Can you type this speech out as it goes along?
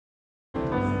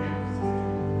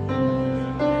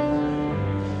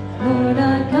Lord,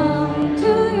 I come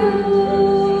to you.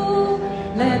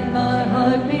 Let my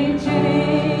heart be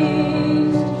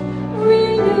changed,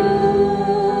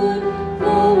 renewed,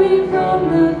 flowing from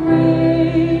the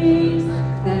grace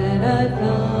that I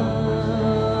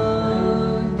found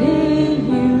in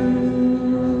you.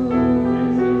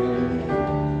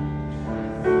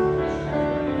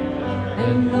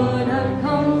 And Lord, I've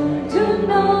come to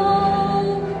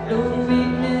know the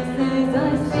weaknesses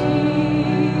I see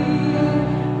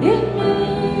in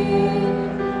me.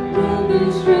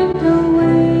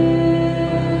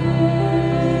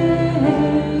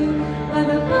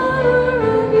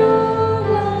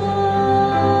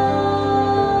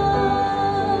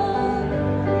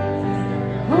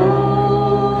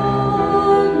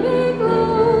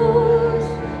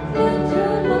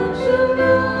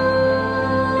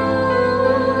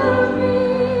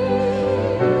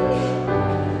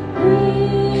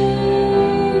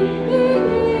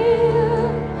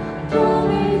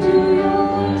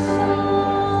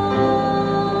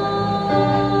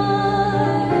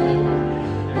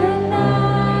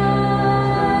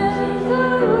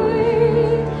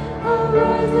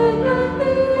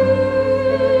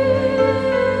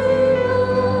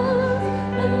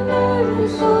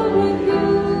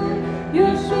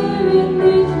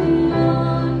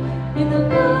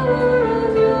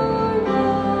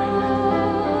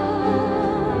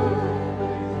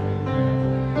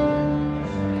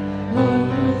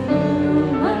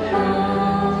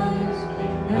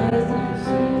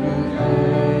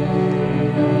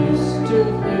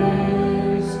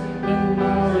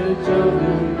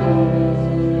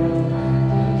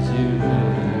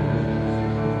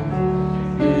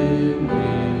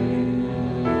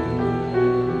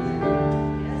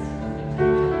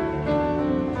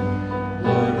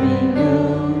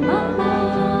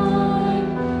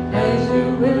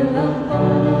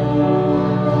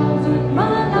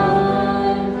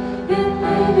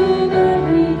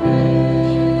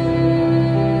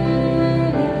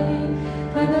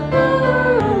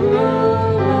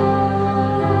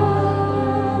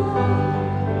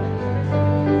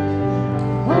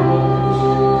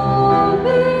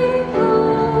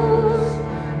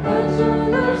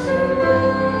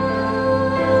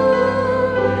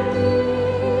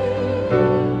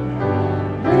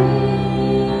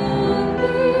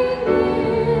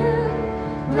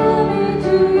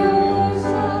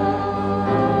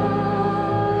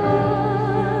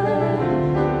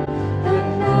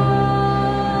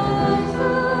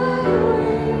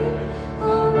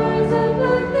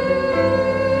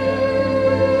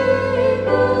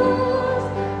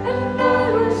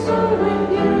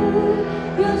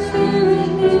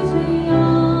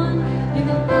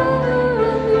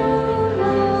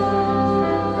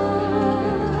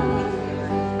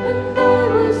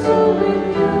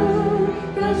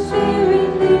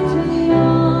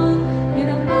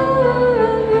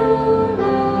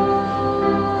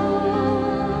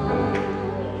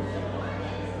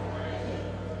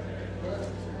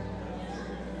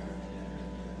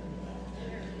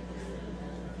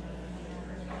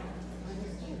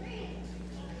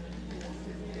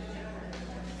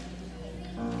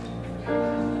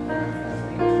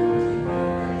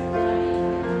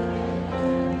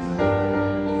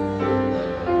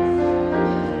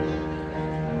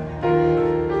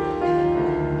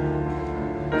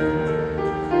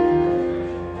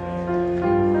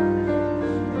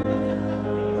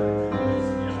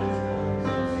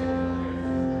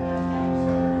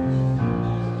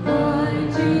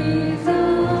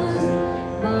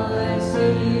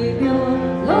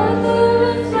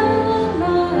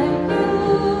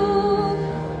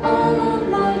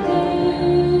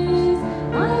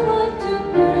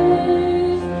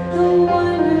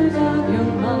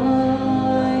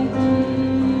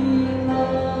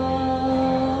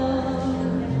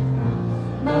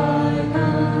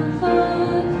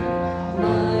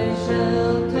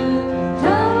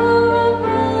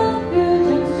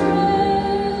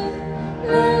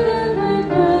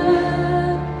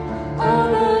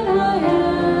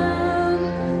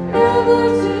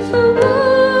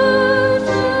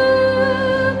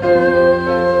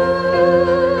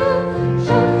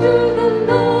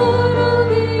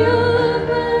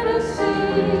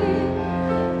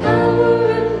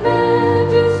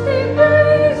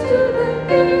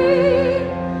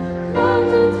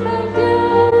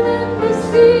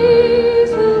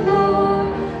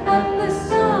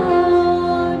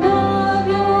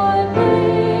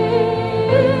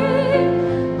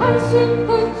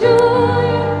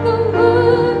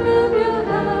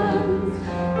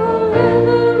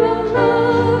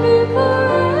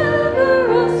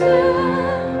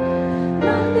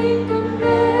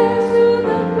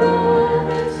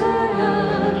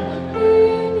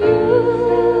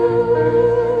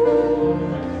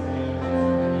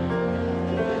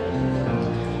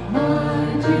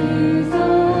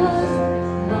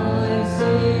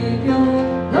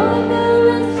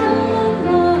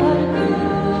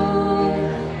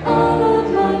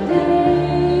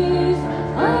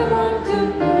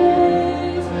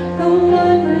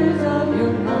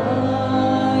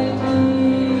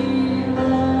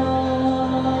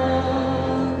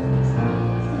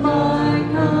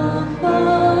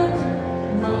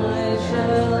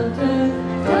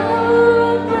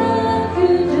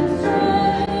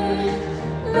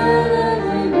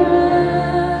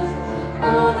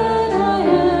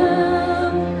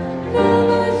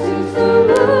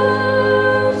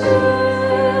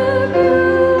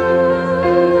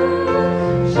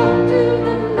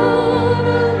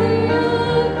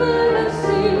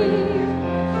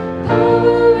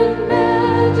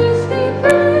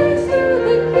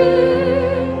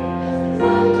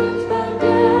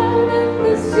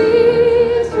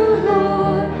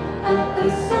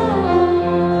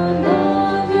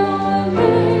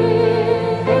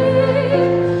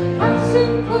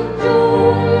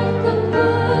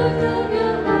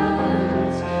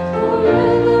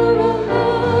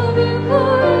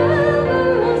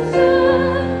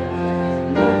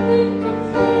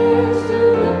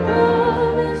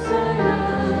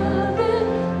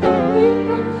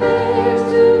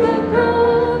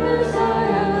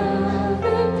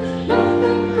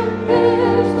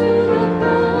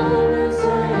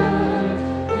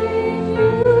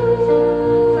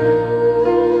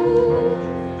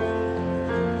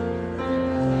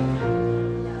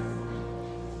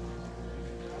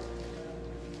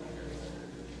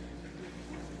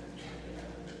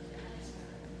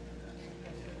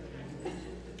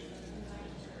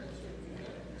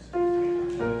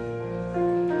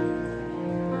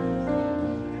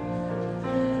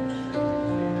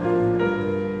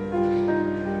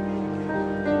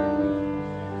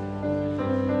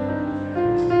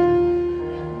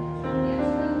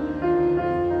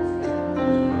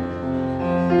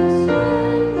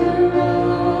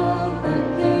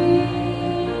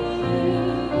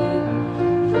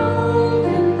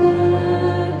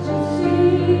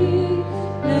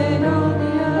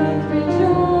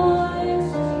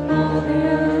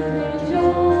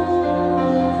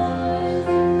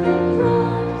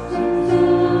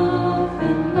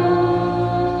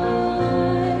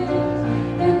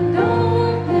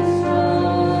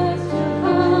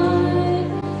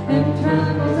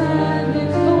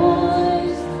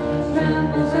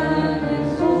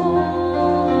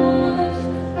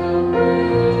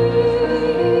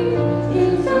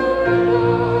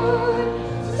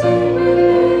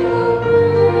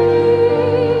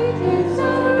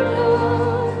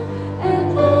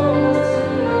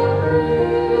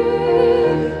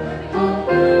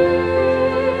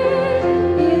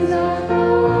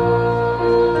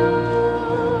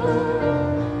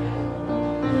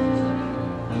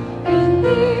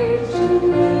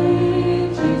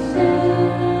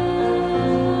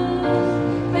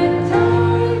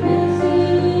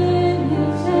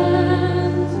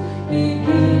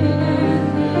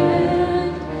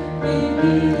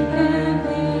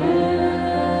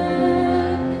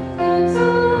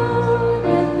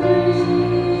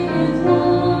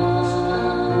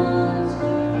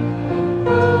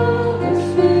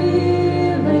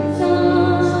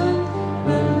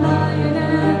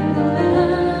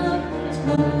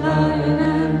 Lion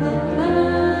and the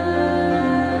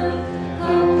Lamb,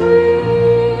 how great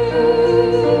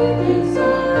is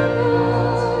our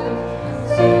God.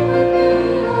 Sing with me,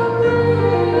 how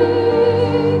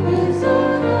great is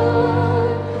our God,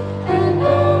 and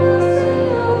all will see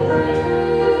how great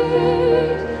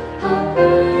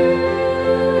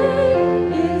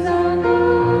is our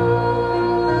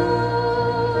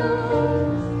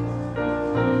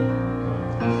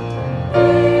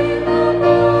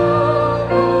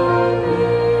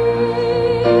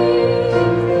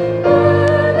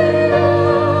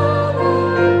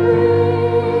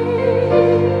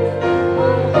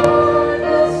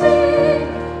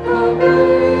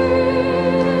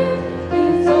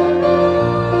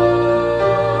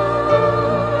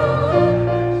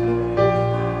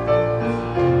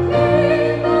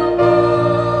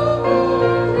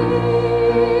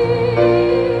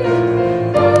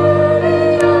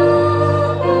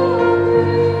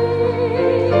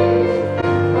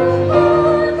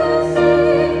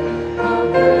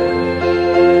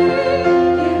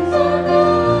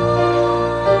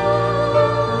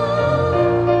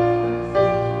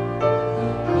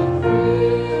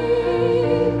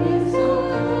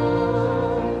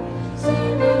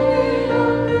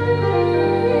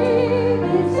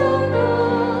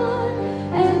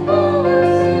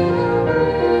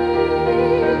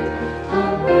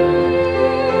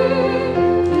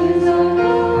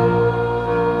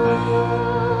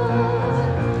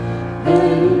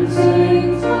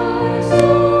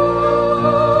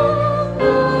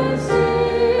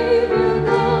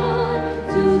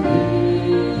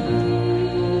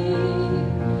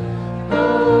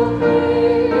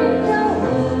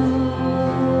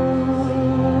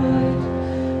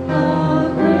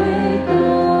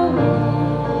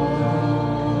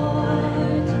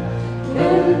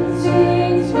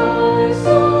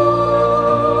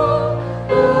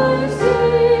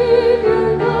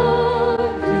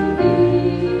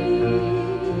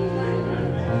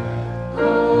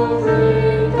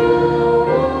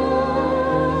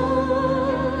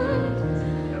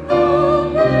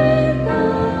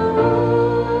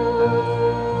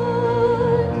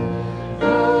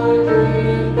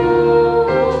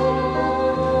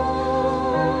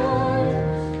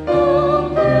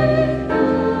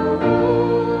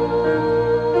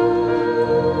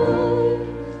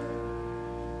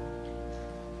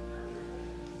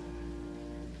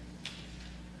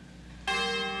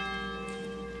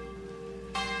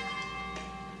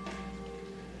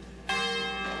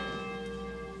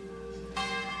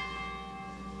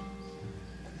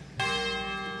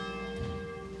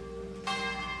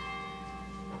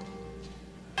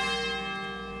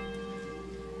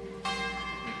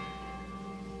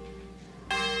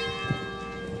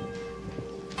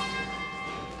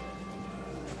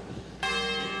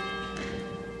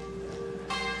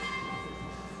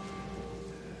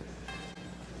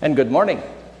And good morning.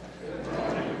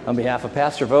 On behalf of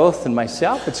Pastor Voth and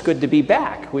myself, it's good to be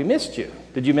back. We missed you.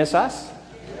 Did you miss us?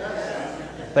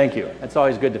 Thank you. It's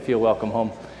always good to feel welcome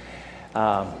home.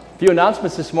 A few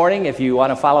announcements this morning. If you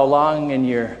want to follow along in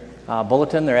your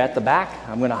bulletin, they're at the back.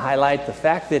 I'm going to highlight the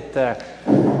fact that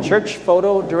the church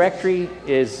photo directory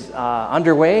is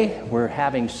underway. We're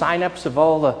having sign-ups of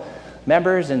all the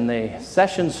members, and the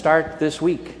sessions start this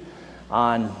week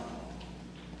on,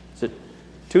 is it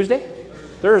Tuesday?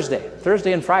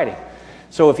 Thursday and Friday.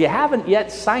 So if you haven't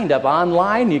yet signed up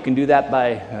online, you can do that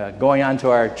by going onto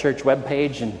our church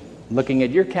webpage and looking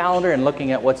at your calendar and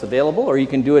looking at what's available, or you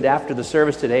can do it after the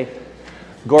service today.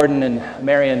 Gordon and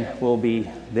Marion will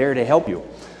be there to help you.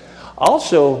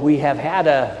 Also, we have had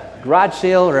a garage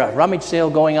sale or a rummage sale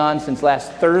going on since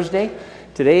last Thursday.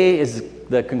 Today is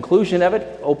the conclusion of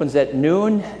it. Opens at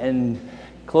noon and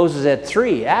closes at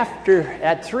 3.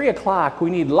 At 3 o'clock, we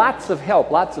need lots of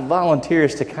help, lots of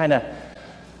volunteers to kind of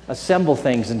assemble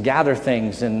things and gather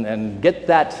things and get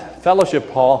that fellowship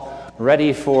hall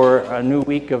ready for a new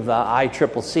week of the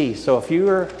ICCC. So if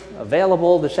you're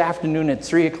available this afternoon at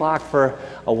 3 o'clock for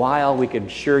a while, we could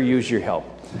sure use your help.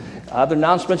 Other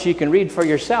announcements you can read for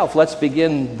yourself. Let's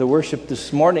begin the worship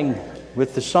this morning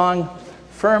with the song,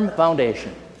 Firm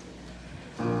Foundation.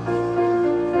 Thank you.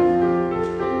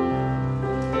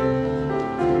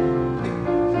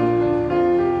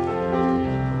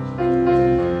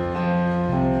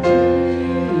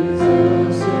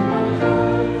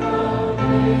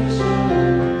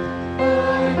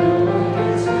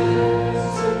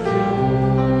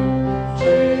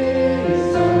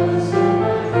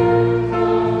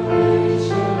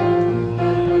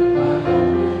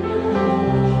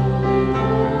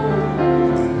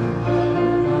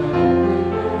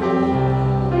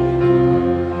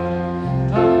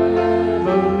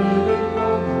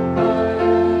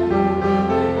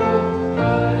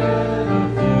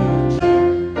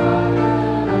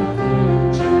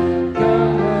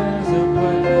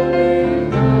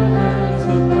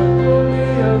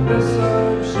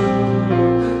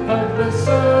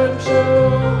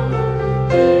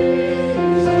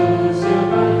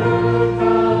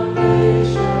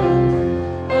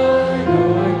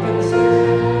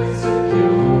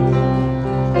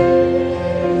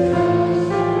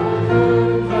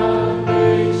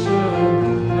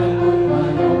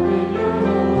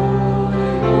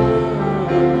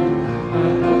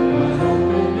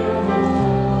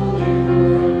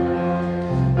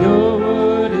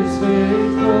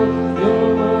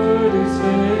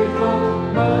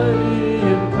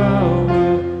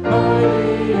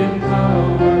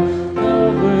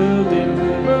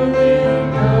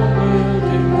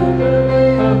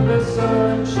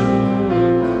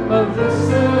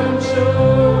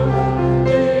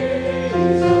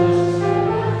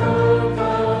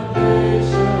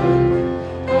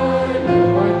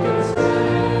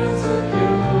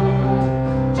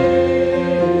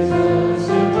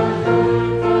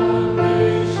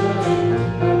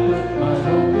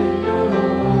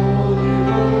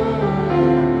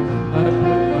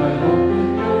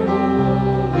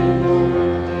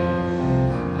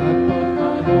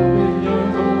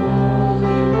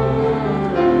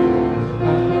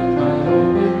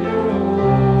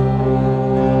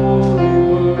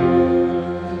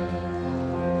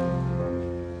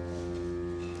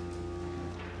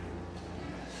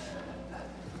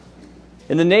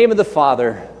 In the name of the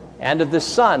Father, and of the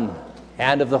Son,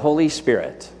 and of the Holy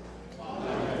Spirit.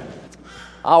 Amen.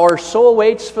 Our soul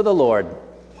waits for the Lord.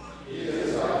 He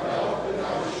is our help and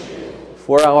our shield.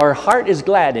 For our heart is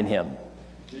glad in him.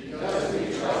 Because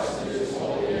we trust in his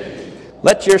holy name.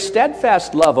 Let your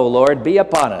steadfast love, O Lord, be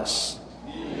upon us.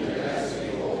 Even as we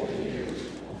hope in you.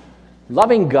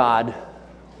 Loving God,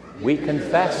 we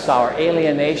confess our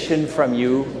alienation from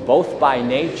you, both by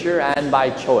nature and by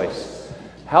choice.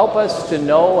 Help us to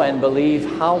know and believe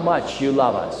how much you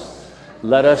love us.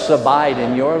 Let us abide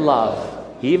in your love,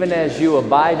 even as you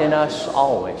abide in us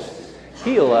always.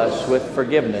 Heal us with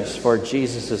forgiveness for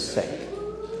Jesus' sake.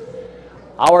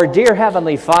 Our dear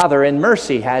Heavenly Father in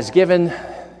mercy has given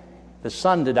the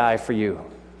Son to die for you,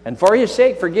 and for his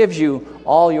sake forgives you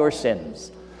all your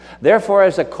sins. Therefore,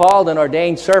 as a called and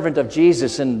ordained servant of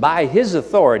Jesus, and by his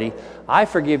authority, I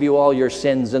forgive you all your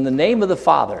sins in the name of the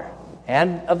Father,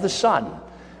 and of the Son,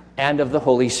 and of the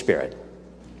Holy Spirit.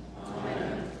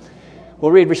 Amen.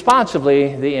 We'll read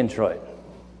responsively the introit.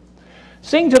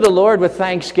 Sing to the Lord with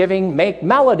thanksgiving, make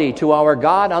melody to our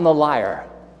God on the lyre.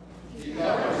 He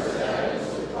covers the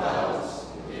heavens with clouds,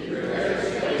 he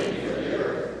prepares rain for the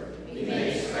earth, he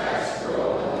makes grass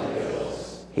grow on the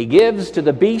hills. He gives to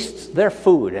the beasts their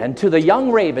food, and to the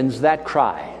young ravens that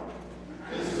cry.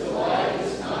 His delight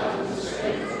is not in the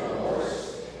strength of a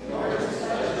horse, nor his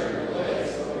pleasure in the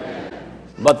legs of a man.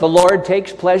 But the Lord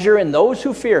takes pleasure in those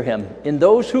who fear him, in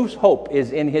those whose hope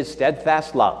is in his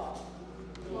steadfast love.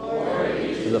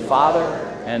 Glory be to the Father,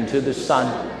 and to the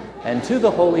Son, and to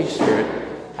the Holy Spirit,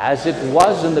 as it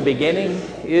was in the beginning,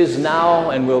 is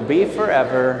now, and will be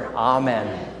forever.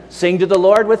 Amen. Sing to the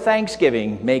Lord with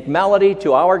thanksgiving. Make melody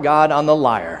to our God on the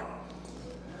lyre.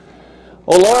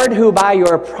 O Lord, who by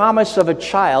your promise of a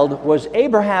child was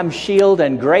Abraham's shield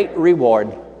and great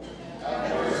reward.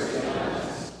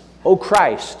 O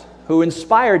Christ, who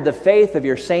inspired the faith of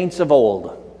your saints of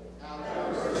old.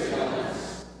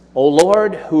 O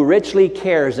Lord, who richly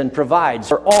cares and provides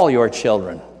for all your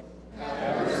children.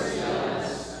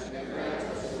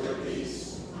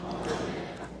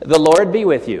 The Lord be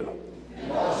with you.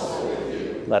 And also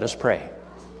with you. Let us pray.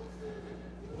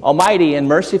 Almighty and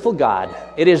merciful God,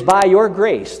 it is by your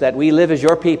grace that we live as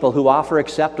your people who offer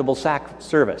acceptable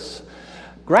service.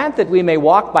 Grant that we may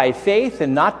walk by faith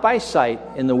and not by sight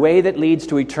in the way that leads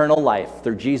to eternal life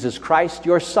through Jesus Christ,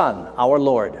 your Son, our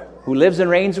Lord, who lives and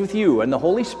reigns with you and the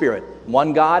Holy Spirit,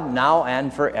 one God, now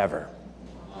and forever.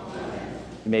 Amen.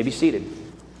 You may be seated.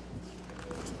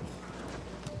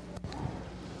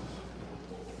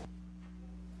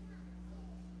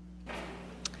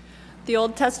 The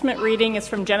Old Testament reading is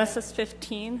from Genesis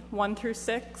 15, 1 through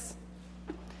 6.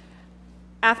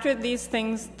 After these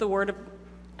things, the word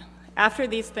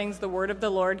of the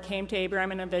Lord came to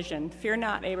Abraham in a vision. Fear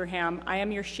not, Abraham, I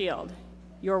am your shield.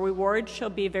 Your reward shall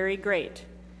be very great.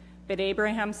 But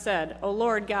Abraham said, O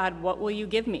Lord God, what will you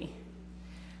give me?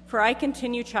 For I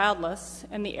continue childless,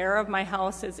 and the heir of my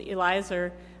house is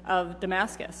Eliezer of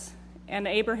Damascus. And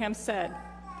Abraham said,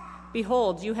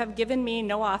 Behold, you have given me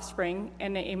no offspring,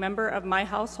 and a member of my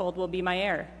household will be my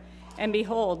heir. And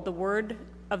behold, the word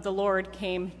of the Lord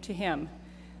came to him.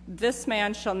 This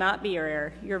man shall not be your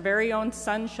heir. Your very own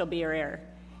son shall be your heir.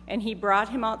 And he brought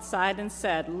him outside and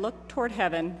said, Look toward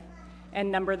heaven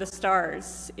and number the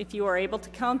stars. If you are able to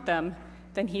count them,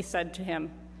 then he said to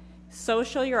him, So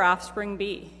shall your offspring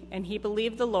be. And he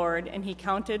believed the Lord, and he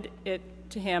counted it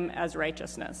to him as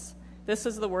righteousness. This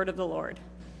is the word of the Lord.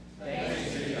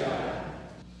 Thanks be to God.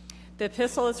 The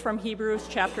epistle is from Hebrews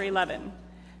chapter 11.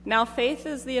 Now faith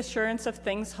is the assurance of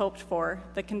things hoped for,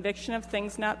 the conviction of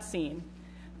things not seen.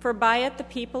 For by it the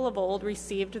people of old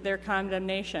received their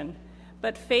condemnation.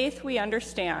 But faith we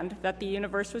understand that the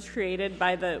universe was created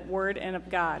by the word and of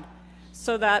God,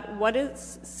 so that what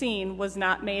is seen was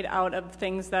not made out of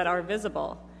things that are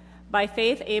visible. By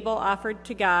faith Abel offered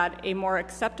to God a more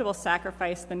acceptable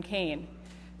sacrifice than Cain,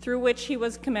 through which he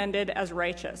was commended as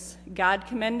righteous, God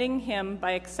commending him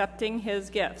by accepting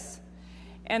his gifts.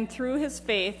 And through his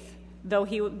faith, though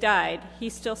he died, he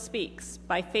still speaks.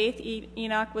 By faith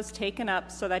Enoch was taken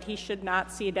up so that he should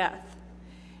not see death.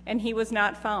 And he was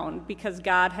not found, because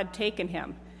God had taken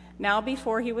him. Now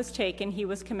before he was taken, he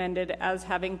was commended as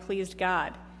having pleased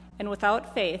God. And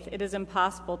without faith it is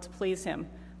impossible to please him.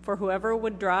 For whoever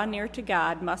would draw near to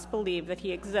God must believe that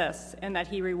he exists, and that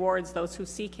he rewards those who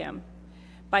seek him.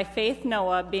 By faith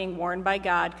Noah, being warned by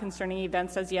God concerning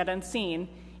events as yet unseen,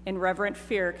 in reverent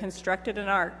fear constructed an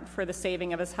ark for the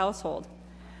saving of his household.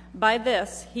 By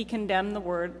this he condemned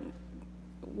the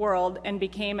world and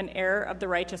became an heir of the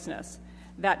righteousness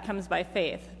That comes by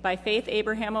faith. By faith,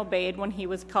 Abraham obeyed when he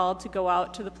was called to go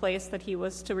out to the place that he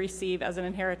was to receive as an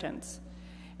inheritance.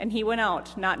 And he went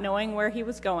out, not knowing where he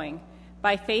was going.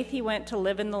 By faith, he went to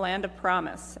live in the land of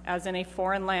promise, as in a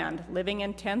foreign land, living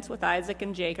in tents with Isaac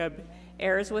and Jacob,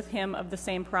 heirs with him of the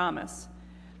same promise.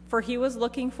 For he was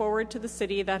looking forward to the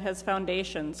city that has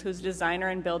foundations, whose designer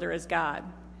and builder is God.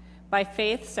 By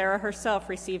faith, Sarah herself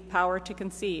received power to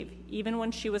conceive, even when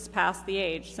she was past the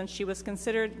age, since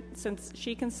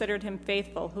she considered him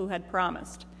faithful who had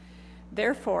promised.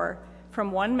 Therefore,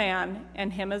 from one man,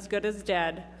 and him as good as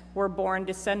dead, were born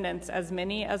descendants as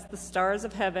many as the stars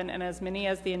of heaven and as many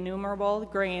as the innumerable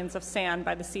grains of sand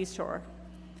by the seashore.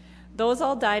 Those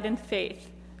all died in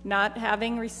faith, not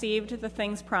having received the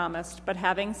things promised, but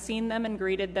having seen them and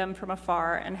greeted them from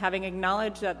afar, and having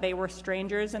acknowledged that they were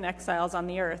strangers and exiles on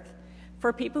the earth.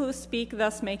 For people who speak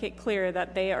thus make it clear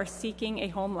that they are seeking a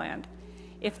homeland.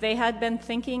 If they had been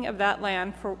thinking of that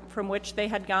land from which they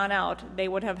had gone out, they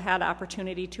would have had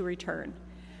opportunity to return.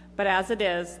 But as it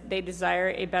is, they desire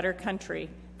a better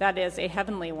country, that is, a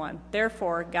heavenly one.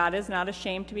 Therefore, God is not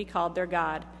ashamed to be called their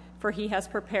God, for he has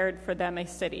prepared for them a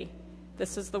city.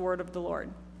 This is the word of the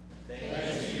Lord.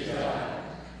 Thanks be to God.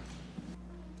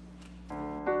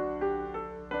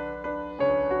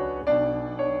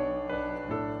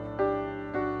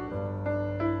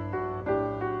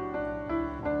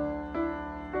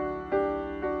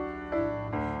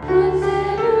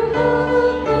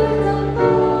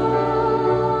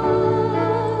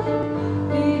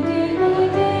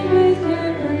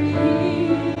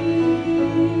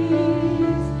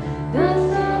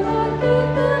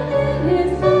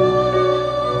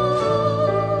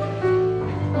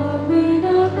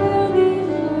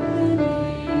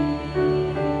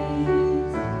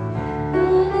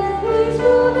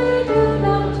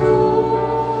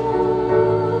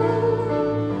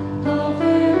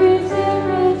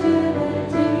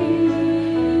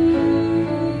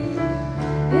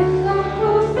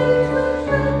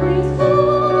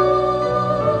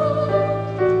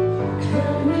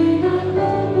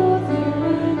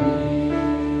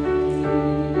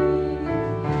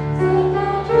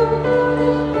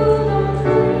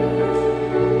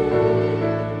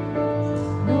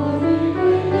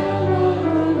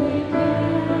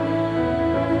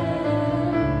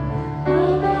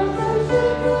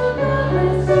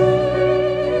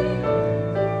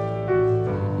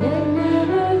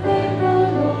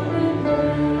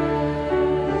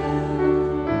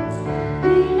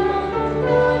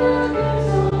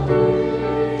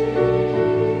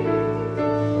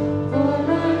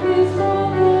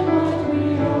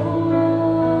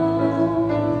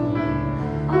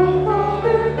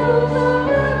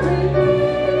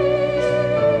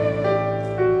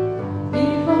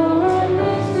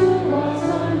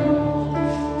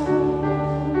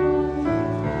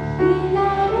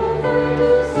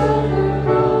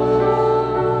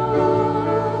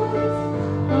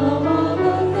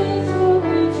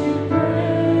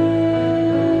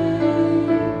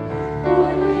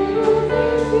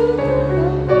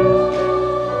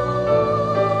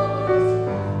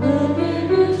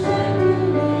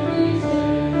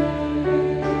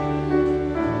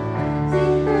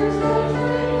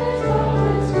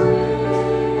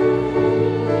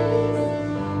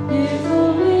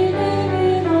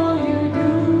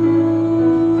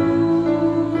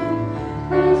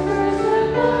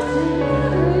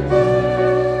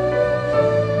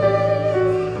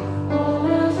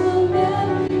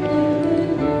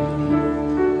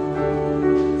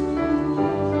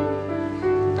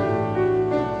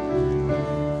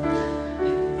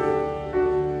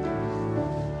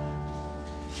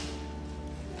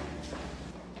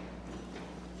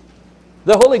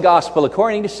 The Holy Gospel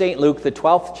according to St. Luke, the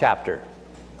 12th chapter.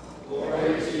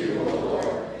 Glory to you, O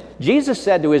Lord. Jesus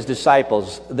said to his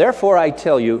disciples, "Therefore I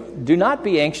tell you, do not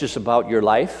be anxious about your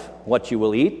life, what you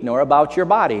will eat, nor about your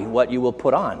body, what you will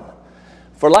put on.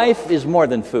 For life is more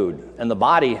than food, and the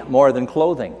body more than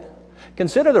clothing.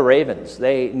 Consider the ravens.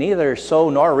 They neither sow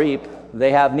nor reap.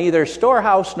 They have neither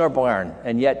storehouse nor barn,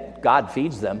 and yet God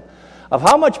feeds them. Of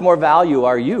how much more value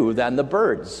are you than the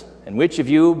birds? And which of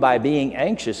you, by being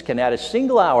anxious, can add a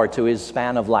single hour to his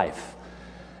span of life?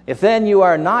 If then you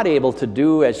are not able to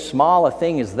do as small a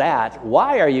thing as that,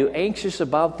 why are you anxious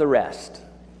about the rest?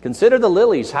 Consider the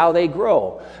lilies, how they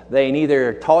grow. They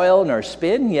neither toil nor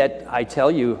spin, yet I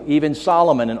tell you, even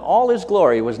Solomon in all his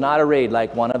glory was not arrayed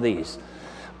like one of these.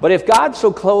 But if God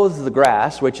so clothes the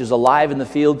grass, which is alive in the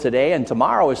field today and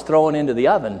tomorrow is thrown into the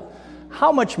oven,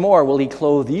 how much more will he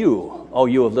clothe you, O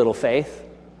you of little faith?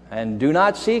 And do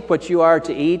not seek what you are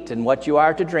to eat and what you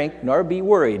are to drink, nor be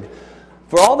worried.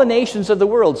 For all the nations of the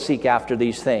world seek after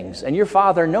these things, and your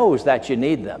Father knows that you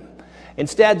need them.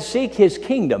 Instead, seek his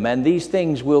kingdom, and these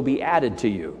things will be added to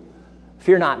you.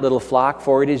 Fear not, little flock,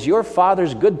 for it is your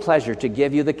Father's good pleasure to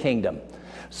give you the kingdom.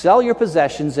 Sell your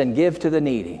possessions and give to the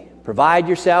needy. Provide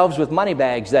yourselves with money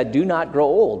bags that do not grow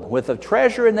old, with a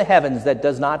treasure in the heavens that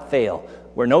does not fail,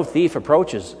 where no thief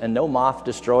approaches and no moth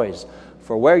destroys.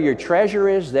 For where your treasure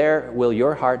is, there will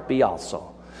your heart be also.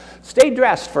 Stay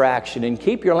dressed for action and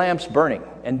keep your lamps burning,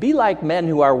 and be like men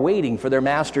who are waiting for their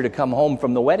master to come home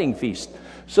from the wedding feast,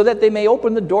 so that they may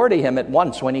open the door to him at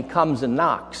once when he comes and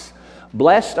knocks.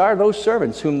 Blessed are those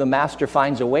servants whom the master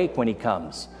finds awake when he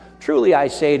comes. Truly I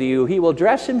say to you, he will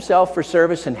dress himself for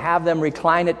service and have them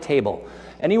recline at table,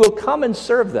 and he will come and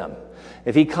serve them.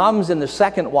 If he comes in the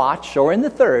second watch or in the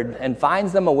third and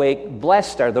finds them awake,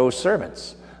 blessed are those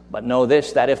servants. But know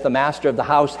this, that if the master of the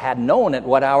house had known at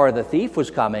what hour the thief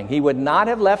was coming, he would not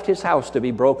have left his house to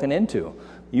be broken into.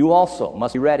 You also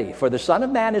must be ready, for the Son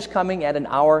of Man is coming at an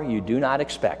hour you do not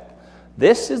expect.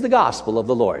 This is the gospel of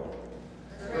the Lord.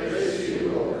 Praise to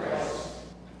you, O Christ.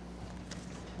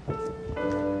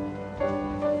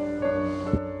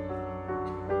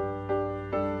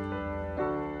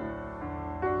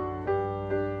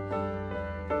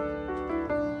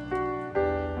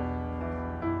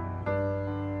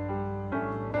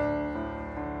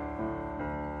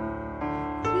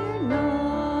 Fear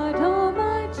not, all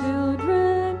my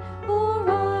children, for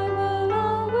I will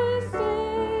always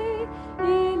stay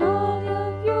in all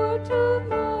of your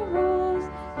tomorrows,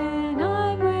 and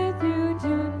I'm with you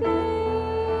today.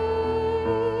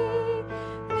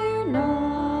 Fear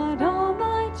not, all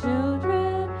my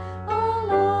children,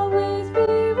 I'll always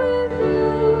be with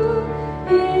you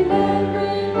in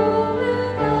every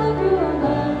moment of your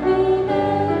life, in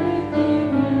everything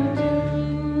you do.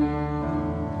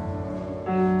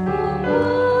 For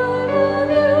I love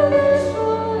you this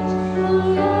much,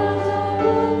 my arms are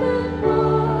open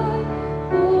wide.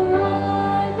 For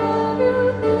I love you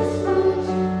this much,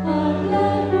 I'm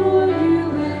glad for you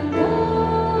and I.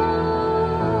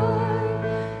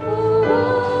 For I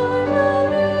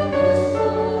love you this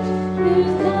much,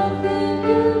 there's nothing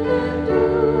you can do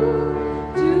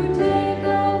to take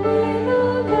away the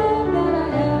love that I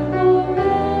have for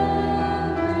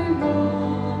every one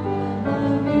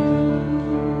of you.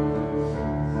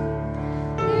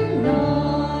 Fear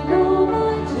not, all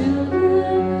my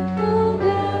children, you'll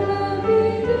never be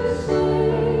the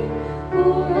same.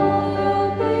 For all your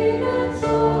pain and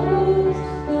sorrows,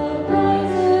 the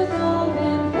price has all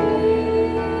been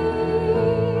paid.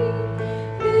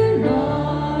 Fear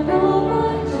not, all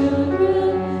my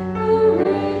children, the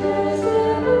rain has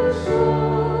ever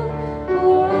strong.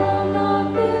 For I'll not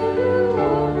fail you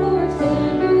or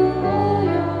forsake you all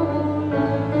your whole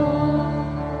life long.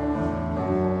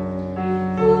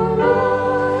 For I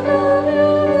love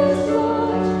you this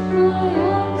much, my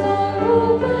arms are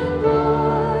open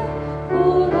wide.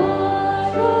 For I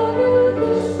love you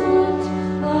this much,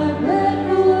 I'm bled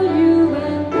for you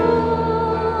and I.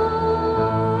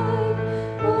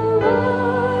 For I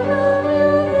love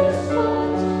you this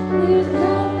much, there's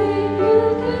nothing you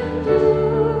can do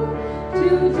to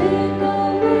take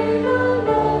away the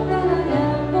love that I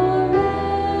have for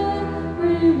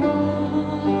every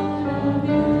one of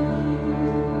you.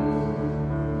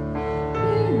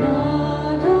 Fear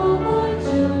not, all my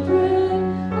children,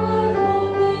 I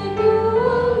won't leave you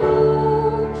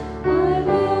alone. I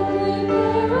will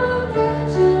prepare a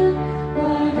mansion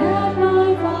right at my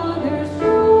Father's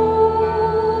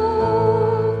throne.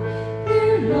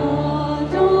 Fear not,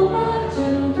 all my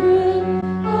children,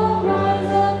 I'll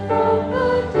rise up from the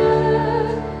dead.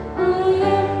 I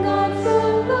am God's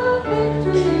son, the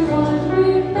victory won.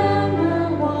 Remember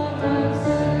what I've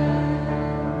said.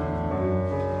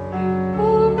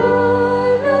 For I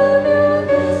love you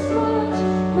this much,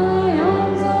 my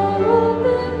arms are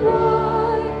open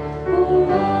wide. For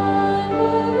I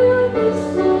love you this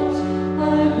much,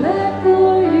 I've bled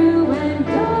for you and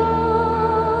died.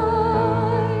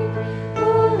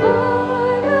 For I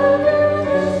love you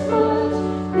this much,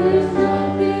 there's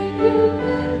nothing you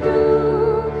can do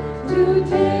to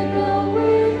take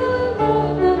away the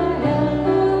love that I have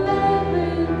for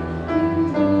every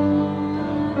one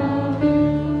of you.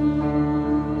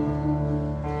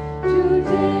 To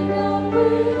take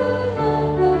away the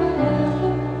love that I have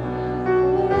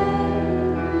for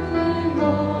every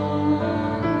one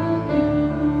of you.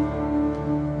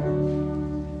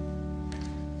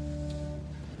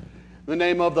 In the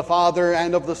name of the Father,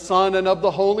 and of the Son, and of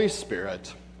the Holy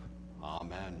Spirit.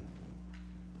 Amen.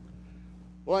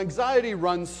 Well, anxiety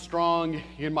runs strong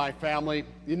in my family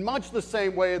in much the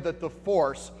same way that the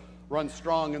Force runs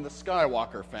strong in the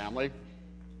Skywalker family.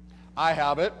 I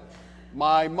have it.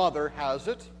 My mother has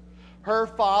it. Her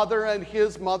father and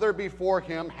his mother before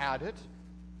him had it.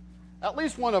 At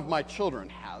least one of my children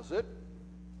has it.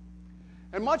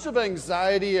 And much of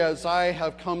anxiety, as I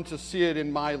have come to see it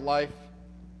in my life,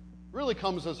 really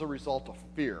comes as a result of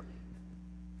fear.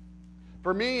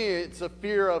 For me, it's a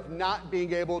fear of not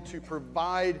being able to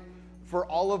provide for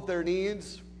all of their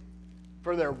needs,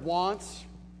 for their wants,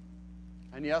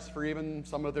 and yes, for even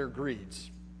some of their greeds.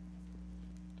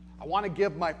 I want to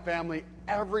give my family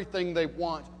everything they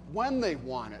want when they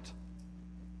want it.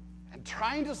 And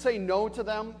trying to say no to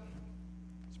them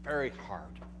is very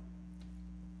hard.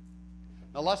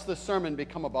 Now, lest this sermon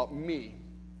become about me,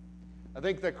 I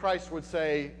think that Christ would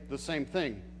say the same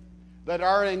thing, that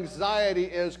our anxiety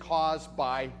is caused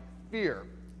by fear.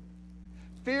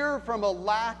 Fear from a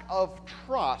lack of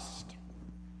trust.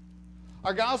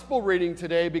 Our gospel reading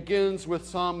today begins with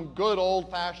some good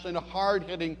old-fashioned,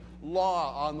 hard-hitting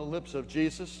law on the lips of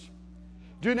Jesus.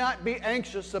 Do not be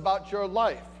anxious about your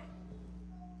life.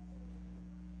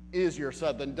 Easier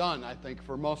said than done, I think,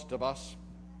 for most of us.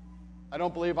 I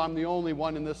don't believe I'm the only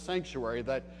one in this sanctuary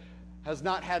that has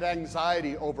not had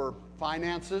anxiety over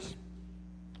finances,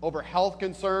 over health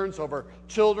concerns, over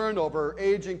children, over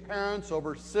aging parents,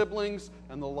 over siblings,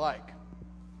 and the like.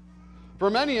 For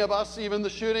many of us, even the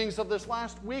shootings of this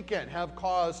last weekend have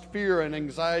caused fear and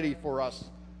anxiety for us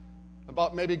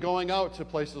about maybe going out to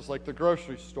places like the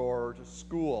grocery store or to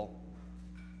school.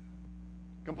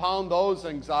 Compound those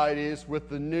anxieties with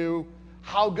the new,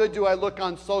 how good do I look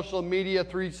on social media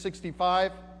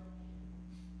 365?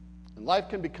 And life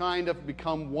can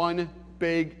become one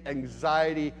big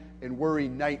anxiety and worry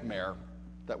nightmare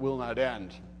that will not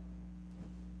end.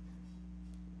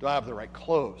 Do I have the right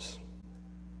clothes?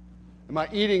 Am I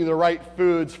eating the right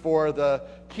foods for the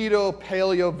keto,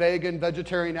 paleo, vegan,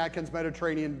 vegetarian, Atkins,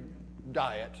 Mediterranean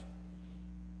diet?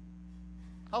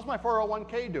 How's my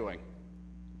 401k doing?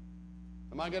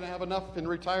 Am I going to have enough in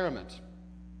retirement?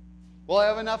 Will I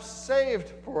have enough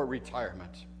saved for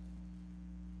retirement?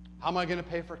 How am I going to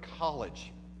pay for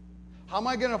college? How am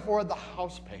I going to afford the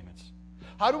house payments?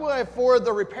 How do I afford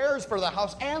the repairs for the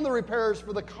house and the repairs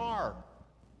for the car?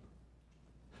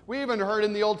 We even heard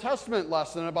in the Old Testament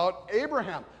lesson about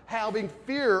Abraham having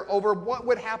fear over what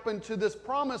would happen to this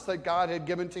promise that God had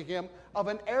given to him of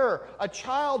an heir, a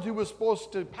child who was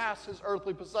supposed to pass his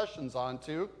earthly possessions on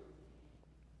to.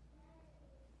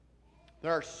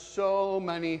 There are so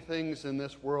many things in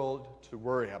this world to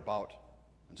worry about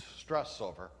and stress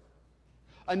over.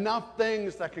 Enough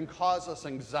things that can cause us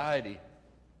anxiety.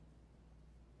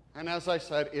 And as I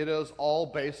said, it is all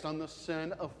based on the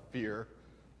sin of fear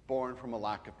born from a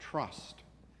lack of trust.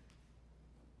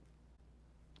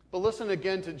 But listen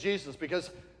again to Jesus, because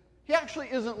he actually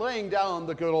isn't laying down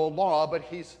the good old law, but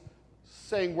he's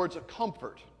saying words of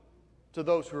comfort to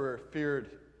those who are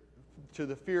feared, to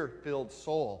the fear-filled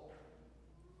soul.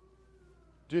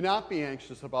 Do not be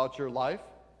anxious about your life,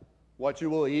 what you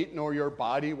will eat, nor your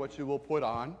body, what you will put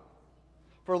on.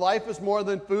 For life is more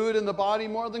than food, and the body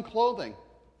more than clothing.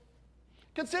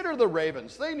 Consider the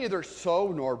ravens. They neither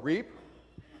sow nor reap.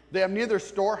 They have neither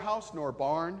storehouse nor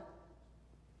barn,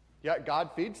 yet God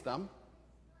feeds them.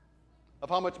 Of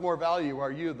how much more value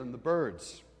are you than the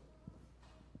birds?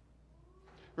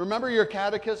 Remember your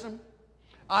catechism?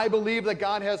 I believe that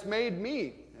God has made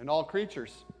me and all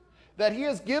creatures, that he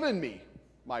has given me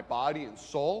my body and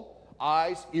soul,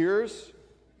 eyes, ears,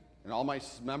 and all my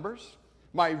members,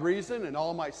 my reason and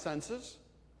all my senses,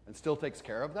 and still takes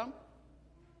care of them.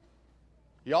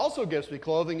 He also gives me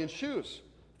clothing and shoes,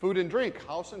 food and drink,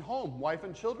 house and home, wife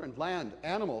and children, land,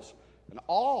 animals, and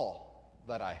all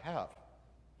that I have.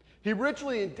 He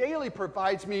richly and daily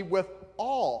provides me with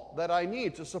all that I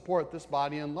need to support this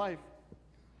body and life.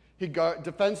 He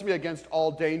defends me against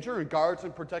all danger and guards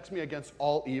and protects me against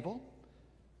all evil.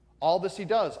 All this he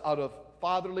does out of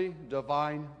fatherly,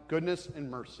 divine goodness and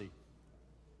mercy,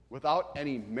 without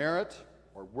any merit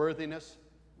or worthiness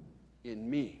in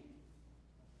me.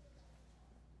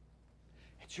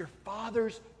 It's your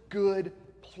Father's good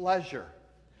pleasure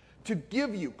to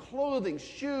give you clothing,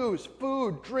 shoes,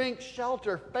 food, drink,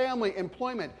 shelter, family,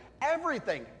 employment,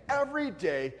 everything, every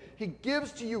day. He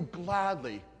gives to you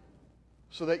gladly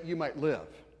so that you might live.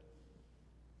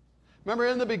 Remember,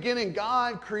 in the beginning,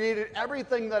 God created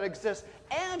everything that exists,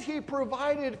 and he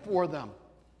provided for them.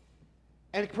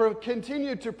 And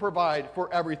continued to provide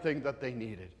for everything that they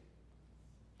needed.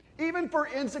 Even for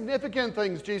insignificant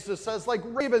things, Jesus says, like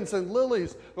ravens and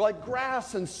lilies, like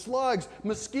grass and slugs,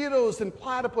 mosquitoes and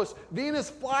platypus,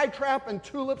 Venus flytrap and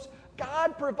tulips,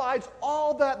 God provides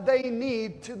all that they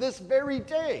need to this very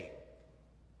day.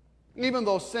 even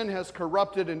though sin has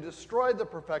corrupted and destroyed the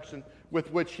perfection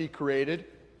with which he created,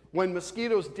 when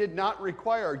mosquitoes did not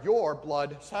require your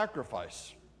blood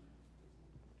sacrifice.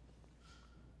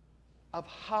 Of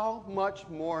how much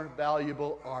more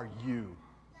valuable are you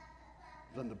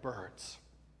than the birds?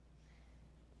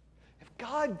 If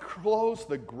God clothes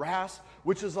the grass,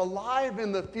 which is alive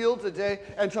in the field today,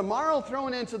 and tomorrow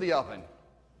thrown into the oven,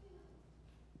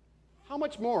 how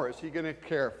much more is he going to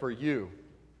care for you,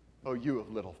 oh, you of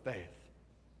little faith?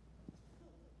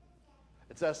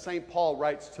 It's as St. Paul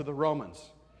writes to the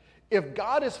Romans, if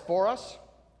God is for us,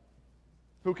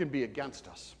 who can be against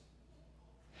us?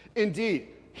 Indeed,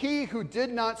 he who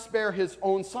did not spare his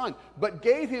own son, but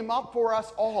gave him up for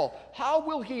us all, how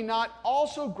will he not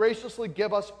also graciously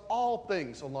give us all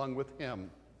things along with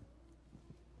him?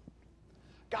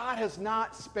 God has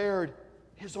not spared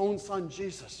his own son,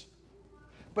 Jesus,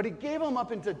 but he gave him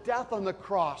up into death on the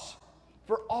cross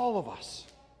for all of us.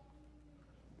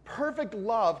 Perfect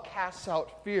love casts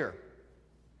out fear.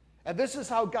 And this is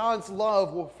how God's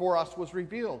love for us was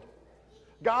revealed.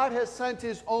 God has sent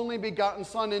his only begotten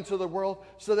Son into the world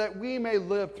so that we may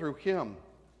live through him.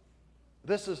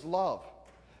 This is love.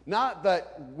 Not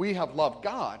that we have loved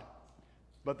God,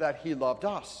 but that he loved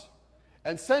us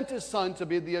and sent his Son to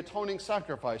be the atoning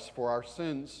sacrifice for our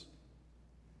sins.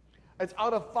 It's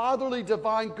out of fatherly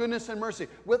divine goodness and mercy,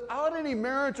 without any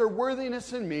merit or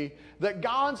worthiness in me, that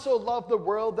God so loved the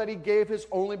world that he gave his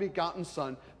only begotten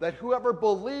Son, that whoever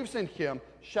believes in him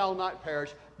shall not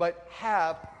perish, but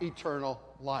have eternal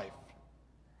life.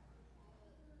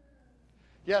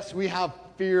 Yes, we have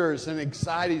fears and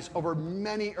anxieties over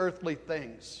many earthly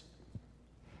things,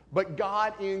 but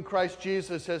God in Christ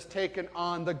Jesus has taken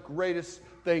on the greatest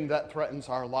thing that threatens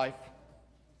our life,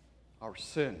 our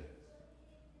sin.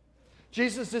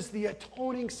 Jesus is the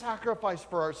atoning sacrifice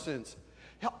for our sins.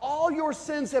 All your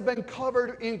sins have been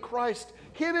covered in Christ,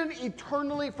 hidden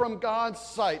eternally from God's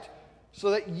sight, so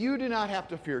that you do not have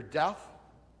to fear death,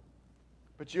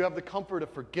 but you have the comfort of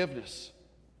forgiveness,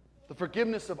 the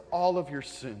forgiveness of all of your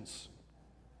sins.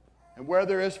 And where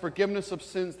there is forgiveness of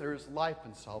sins, there is life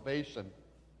and salvation.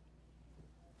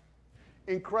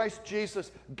 In Christ Jesus,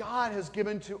 God has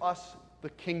given to us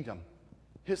the kingdom,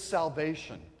 his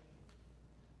salvation.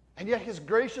 And yet his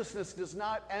graciousness does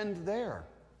not end there.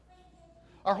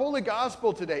 Our Holy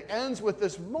Gospel today ends with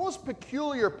this most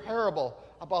peculiar parable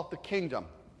about the kingdom.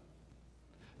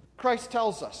 Christ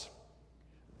tells us,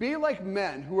 be like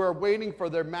men who are waiting for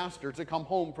their master to come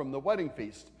home from the wedding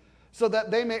feast, so that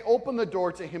they may open the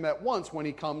door to him at once when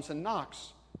he comes and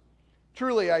knocks.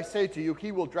 Truly, I say to you,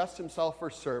 he will dress himself for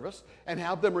service and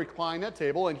have them recline at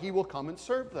table, and he will come and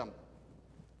serve them.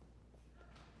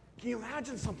 Can you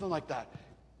imagine something like that?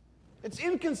 It's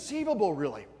inconceivable,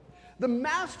 really. The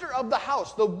master of the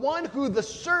house, the one who the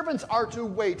servants are to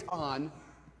wait on,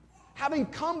 having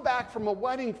come back from a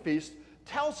wedding feast,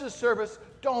 tells his servants,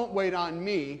 don't wait on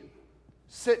me.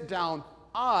 Sit down.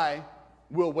 I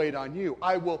will wait on you.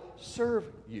 I will serve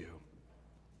you.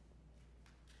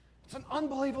 It's an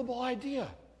unbelievable idea.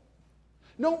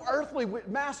 No earthly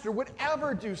master would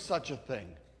ever do such a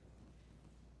thing.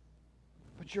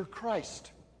 But your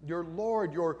Christ, your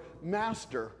Lord, your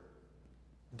master,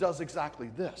 does exactly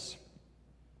this.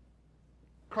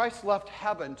 Christ left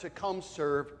heaven to come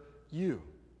serve you.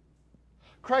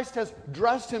 Christ has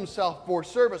dressed himself for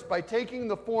service by taking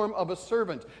the form of a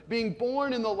servant, being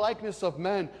born in the likeness of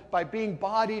men, by being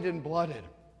bodied and blooded.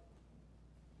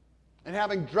 And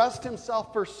having dressed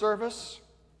himself for service,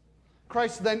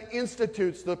 Christ then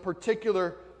institutes the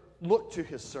particular look to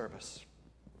his service.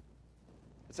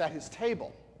 It's at his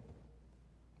table,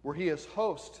 where he is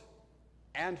host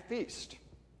and feast.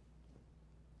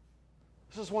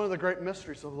 This is one of the great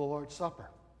mysteries of the Lord's Supper.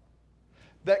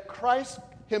 That Christ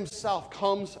himself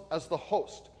comes as the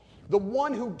host, the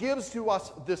one who gives to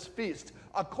us this feast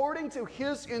according to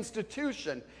his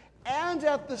institution, and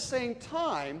at the same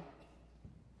time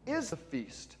is the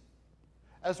feast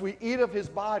as we eat of his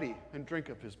body and drink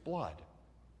of his blood.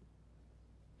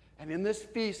 And in this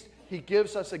feast, he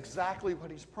gives us exactly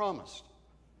what he's promised,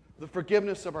 the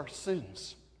forgiveness of our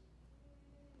sins.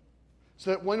 So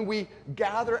that when we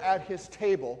gather at his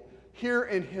table here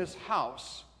in his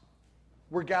house,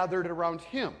 we're gathered around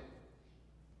him,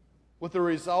 with the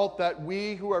result that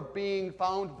we who are being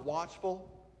found watchful,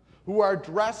 who are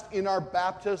dressed in our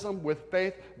baptism with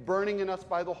faith burning in us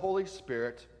by the Holy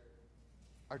Spirit,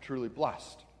 are truly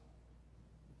blessed.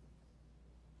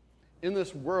 In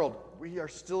this world, we are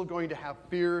still going to have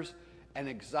fears and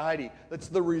anxiety. That's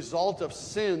the result of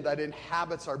sin that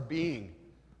inhabits our being.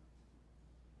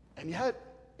 And yet,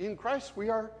 in Christ, we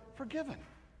are forgiven.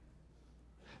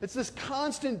 It's this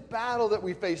constant battle that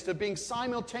we face of being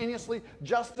simultaneously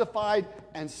justified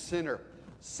and sinner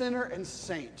and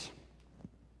saint.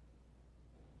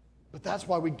 But that's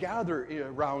why we gather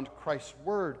around Christ's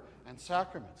word and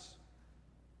sacraments.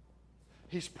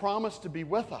 He's promised to be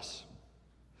with us,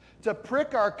 to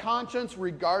prick our conscience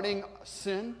regarding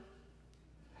sin,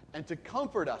 and to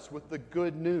comfort us with the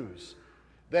good news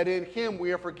that in Him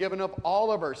we are forgiven of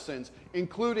all of our sins,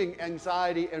 including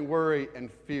anxiety and worry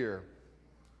and fear.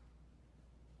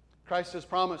 Christ has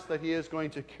promised that He is going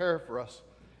to care for us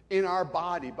in our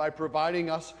body by providing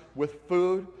us with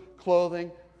food,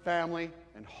 clothing, family,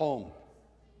 and home.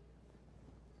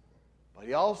 But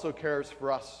He also cares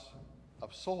for us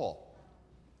of soul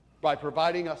by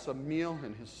providing us a meal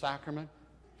in His sacrament,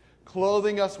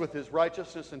 clothing us with His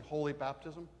righteousness and holy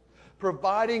baptism,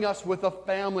 providing us with a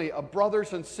family of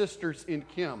brothers and sisters in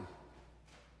Him.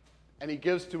 And He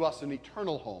gives to us an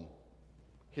eternal home,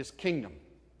 His kingdom,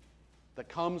 that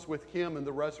comes with Him in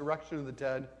the resurrection of the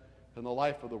dead and the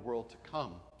life of the world to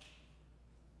come.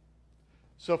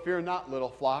 So fear not, little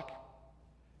flock.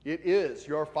 It is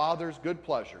your Father's good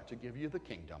pleasure to give you the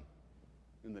kingdom.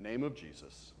 In the name of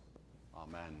Jesus,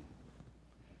 amen.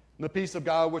 And the peace of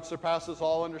God, which surpasses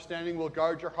all understanding, will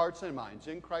guard your hearts and minds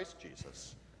in Christ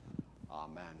Jesus.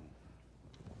 Amen.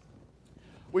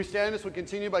 We stand as we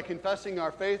continue by confessing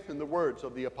our faith in the words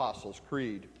of the Apostles'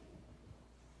 Creed.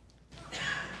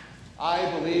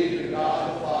 I believe in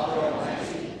God the Father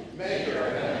Almighty, maker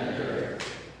of heaven and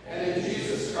earth, and in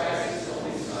Jesus Christ, His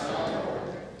only Son, our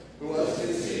Lord, who was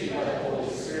conceived by the Holy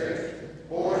Spirit,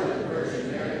 born of the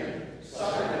Virgin Mary,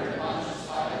 suffered under Pontius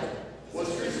Pilate, was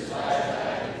crucified,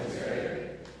 died, and was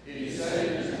buried. He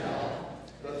descended into hell.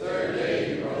 The third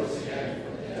day He rose again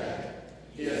from the dead.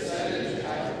 He ascended into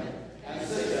heaven and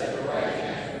sits at the right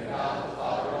hand of God the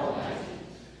Father Almighty.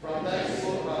 From thence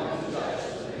will come to judge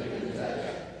the living and the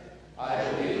dead.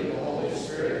 I believe in the Holy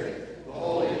Spirit, the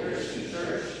holy Christian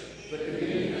Church, the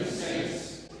communion of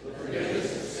saints, the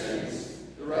forgiveness of sins,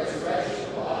 the resurrection of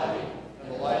the body,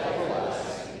 and the life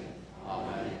everlasting.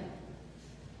 Amen.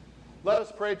 Let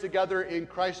us pray together in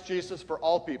Christ Jesus for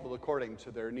all people according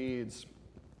to their needs.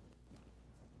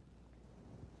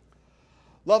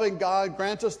 Loving God,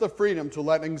 grant us the freedom to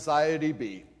let anxiety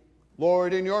be.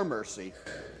 Lord, in your mercy.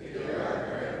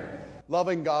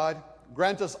 Loving God,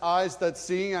 grant us eyes that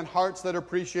see and hearts that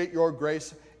appreciate your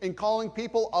grace in calling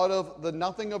people out of the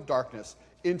nothing of darkness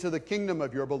into the kingdom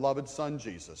of your beloved Son,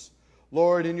 Jesus.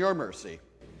 Lord, in your mercy.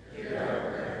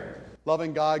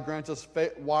 Loving God, grant us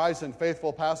wise and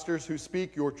faithful pastors who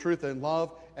speak your truth in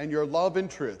love and your love in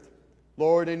truth.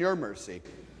 Lord, in your mercy.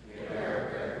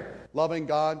 Loving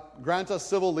God, grant us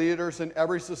civil leaders in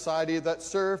every society that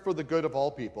serve for the good of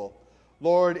all people.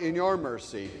 Lord, in your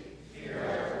mercy.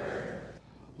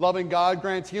 Loving God,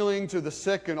 grant healing to the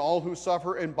sick and all who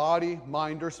suffer in body,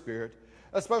 mind, or spirit,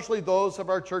 especially those of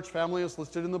our church family as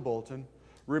listed in the bulletin,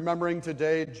 remembering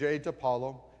today Jay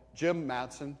DePaulo, Jim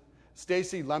Matson,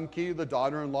 Stacy Lemke, the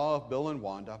daughter-in-law of Bill and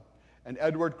Wanda, and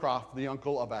Edward Croft, the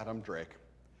uncle of Adam Drake.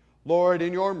 Lord,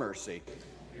 in your mercy.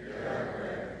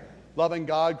 Loving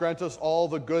God, grant us all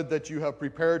the good that you have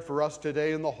prepared for us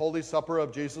today in the holy supper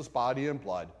of Jesus' body and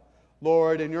blood.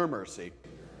 Lord, in your mercy.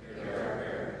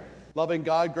 Loving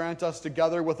God, grant us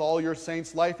together with all your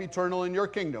saints life eternal in your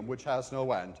kingdom, which has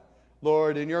no end.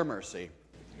 Lord, in your mercy.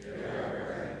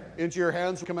 Into your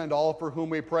hands we commend all for whom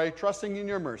we pray, trusting in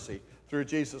your mercy, through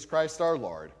Jesus Christ our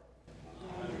Lord.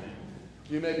 Amen.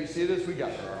 You may be seated as we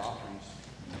gather our offerings.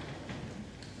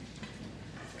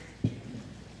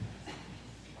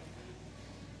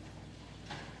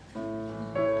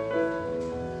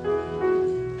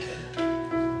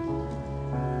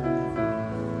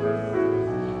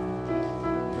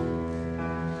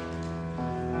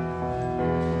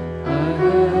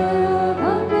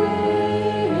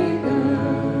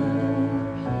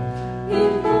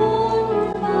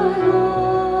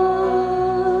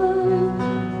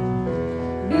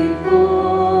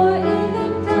 Before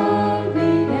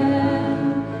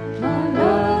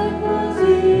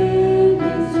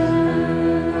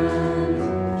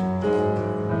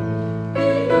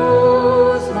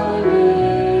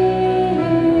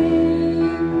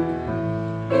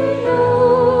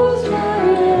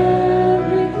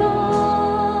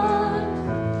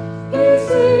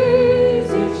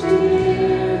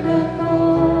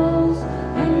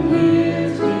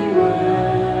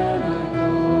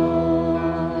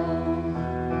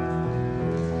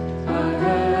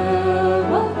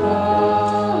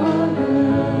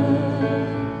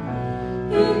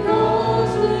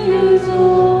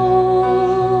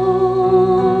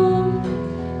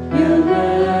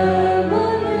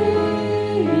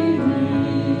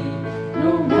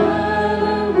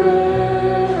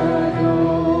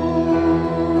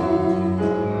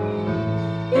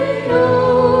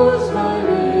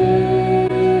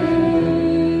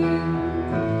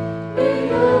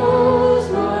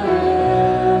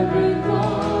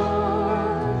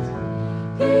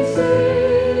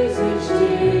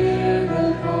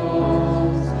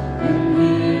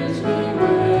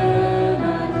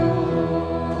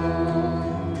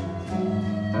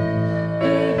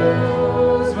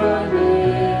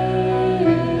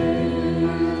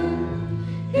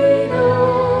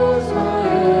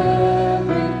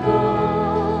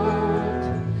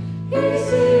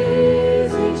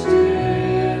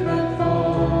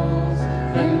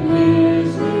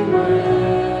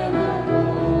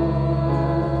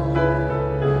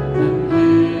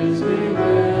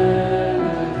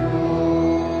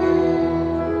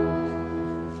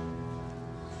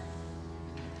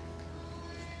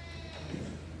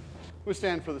We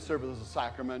stand for the service of the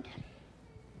sacrament.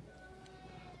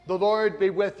 The Lord be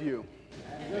with you.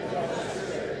 And with your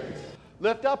spirit.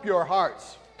 Lift up your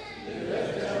hearts. We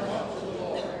lift them up to the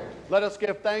Lord. Let us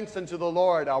give thanks unto the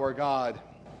Lord our God.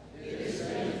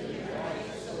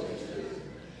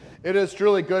 It is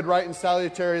truly good, right, and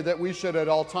salutary that we should at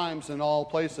all times and all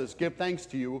places give thanks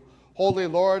to you, Holy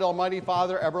Lord, Almighty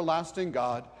Father, everlasting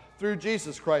God, through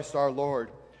Jesus Christ our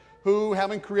Lord, who,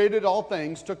 having created all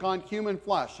things, took on human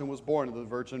flesh and was born of the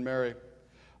Virgin Mary.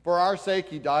 For our sake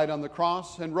he died on the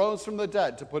cross and rose from the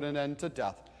dead to put an end to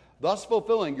death, thus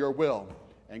fulfilling your will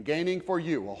and gaining for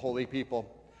you a holy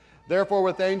people. Therefore,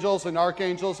 with angels and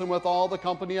archangels and with all the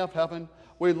company of heaven,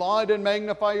 we laud and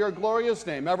magnify your glorious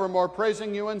name, evermore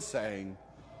praising you and saying,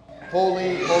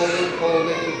 Holy, holy,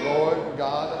 holy, Lord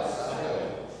God of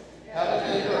Sabaoth, heaven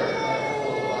and earth are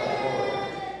full of thy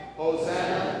glory.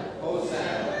 Hosanna,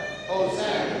 Hosanna,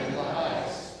 Hosanna in the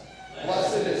highest.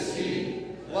 Blessed is he,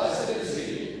 blessed is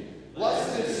he,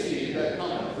 blessed is he that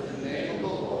cometh in the name of the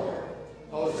Lord.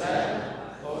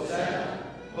 Hosanna, Hosanna,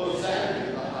 Hosanna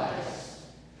in the highest.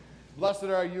 Blessed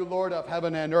are you, Lord of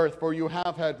heaven and earth, for you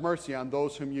have had mercy on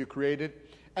those whom you created,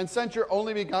 and sent your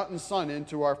only begotten Son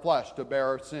into our flesh to bear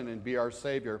our sin and be our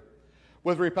Savior.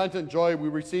 With repentant joy we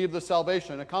receive the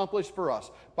salvation accomplished for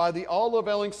us by the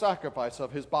all-availing sacrifice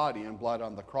of his body and blood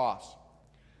on the cross.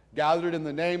 Gathered in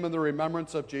the name and the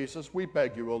remembrance of Jesus, we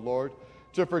beg you, O Lord,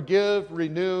 to forgive,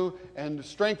 renew, and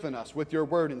strengthen us with your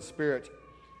word and spirit.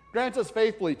 Grant us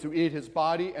faithfully to eat his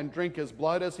body and drink his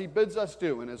blood as he bids us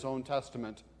do in his own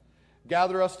testament.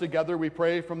 Gather us together, we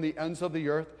pray, from the ends of the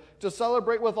earth to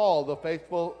celebrate with all the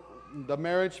faithful the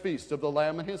marriage feast of the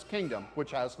Lamb and his kingdom,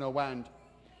 which has no end.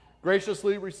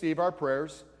 Graciously receive our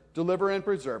prayers, deliver and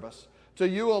preserve us. To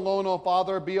you alone, O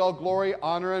Father, be all glory,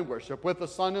 honor, and worship, with the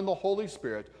Son and the Holy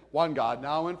Spirit, one God,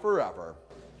 now and forever.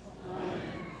 Amen.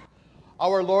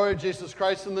 Our Lord Jesus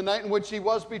Christ, in the night in which he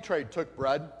was betrayed, took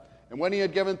bread, and when he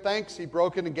had given thanks, he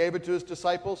broke it and gave it to his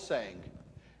disciples, saying,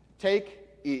 Take,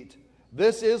 eat.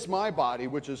 This is my body,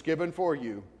 which is given for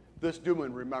you. This do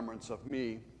in remembrance of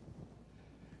me.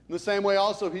 In the same way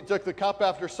also he took the cup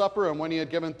after supper, and when he had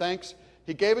given thanks,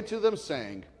 he gave it to them,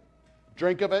 saying,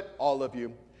 Drink of it, all of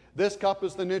you. This cup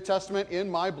is the New Testament in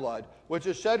my blood, which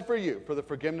is shed for you for the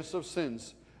forgiveness of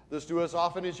sins. This do as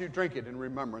often as you drink it in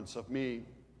remembrance of me.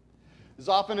 As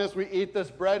often as we eat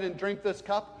this bread and drink this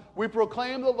cup, we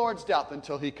proclaim the Lord's death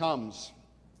until he comes.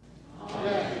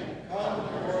 Amen.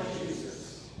 Come, Lord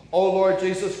Jesus. O Lord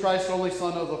Jesus Christ, only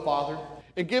Son of the Father,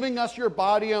 in giving us your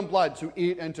body and blood to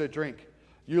eat and to drink,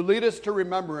 you lead us to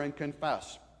remember and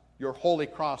confess your holy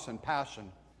cross and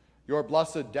passion, your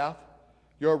blessed death,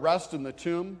 your rest in the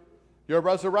tomb, your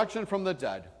resurrection from the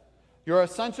dead, your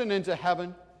ascension into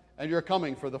heaven, and your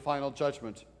coming for the final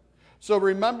judgment. So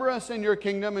remember us in your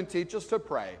kingdom and teach us to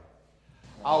pray.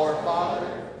 Our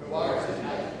Father, who art in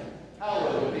heaven,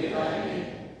 hallowed be thy name.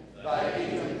 Thy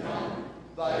kingdom come,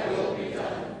 thy will be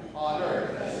done, on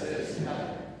earth as it is in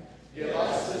heaven. Give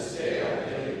us this day our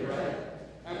daily bread,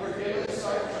 and forgive us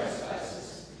our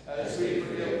trespasses, as we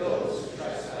forgive those who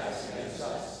trespass against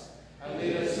us. And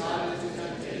lead us not into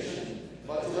temptation,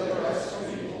 but deliver us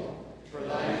from evil. For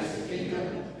thine is the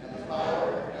kingdom, and the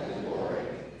power, and the glory,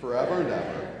 forever and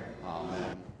ever.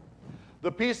 Amen.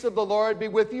 The peace of the Lord be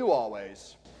with you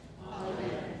always.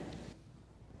 Amen.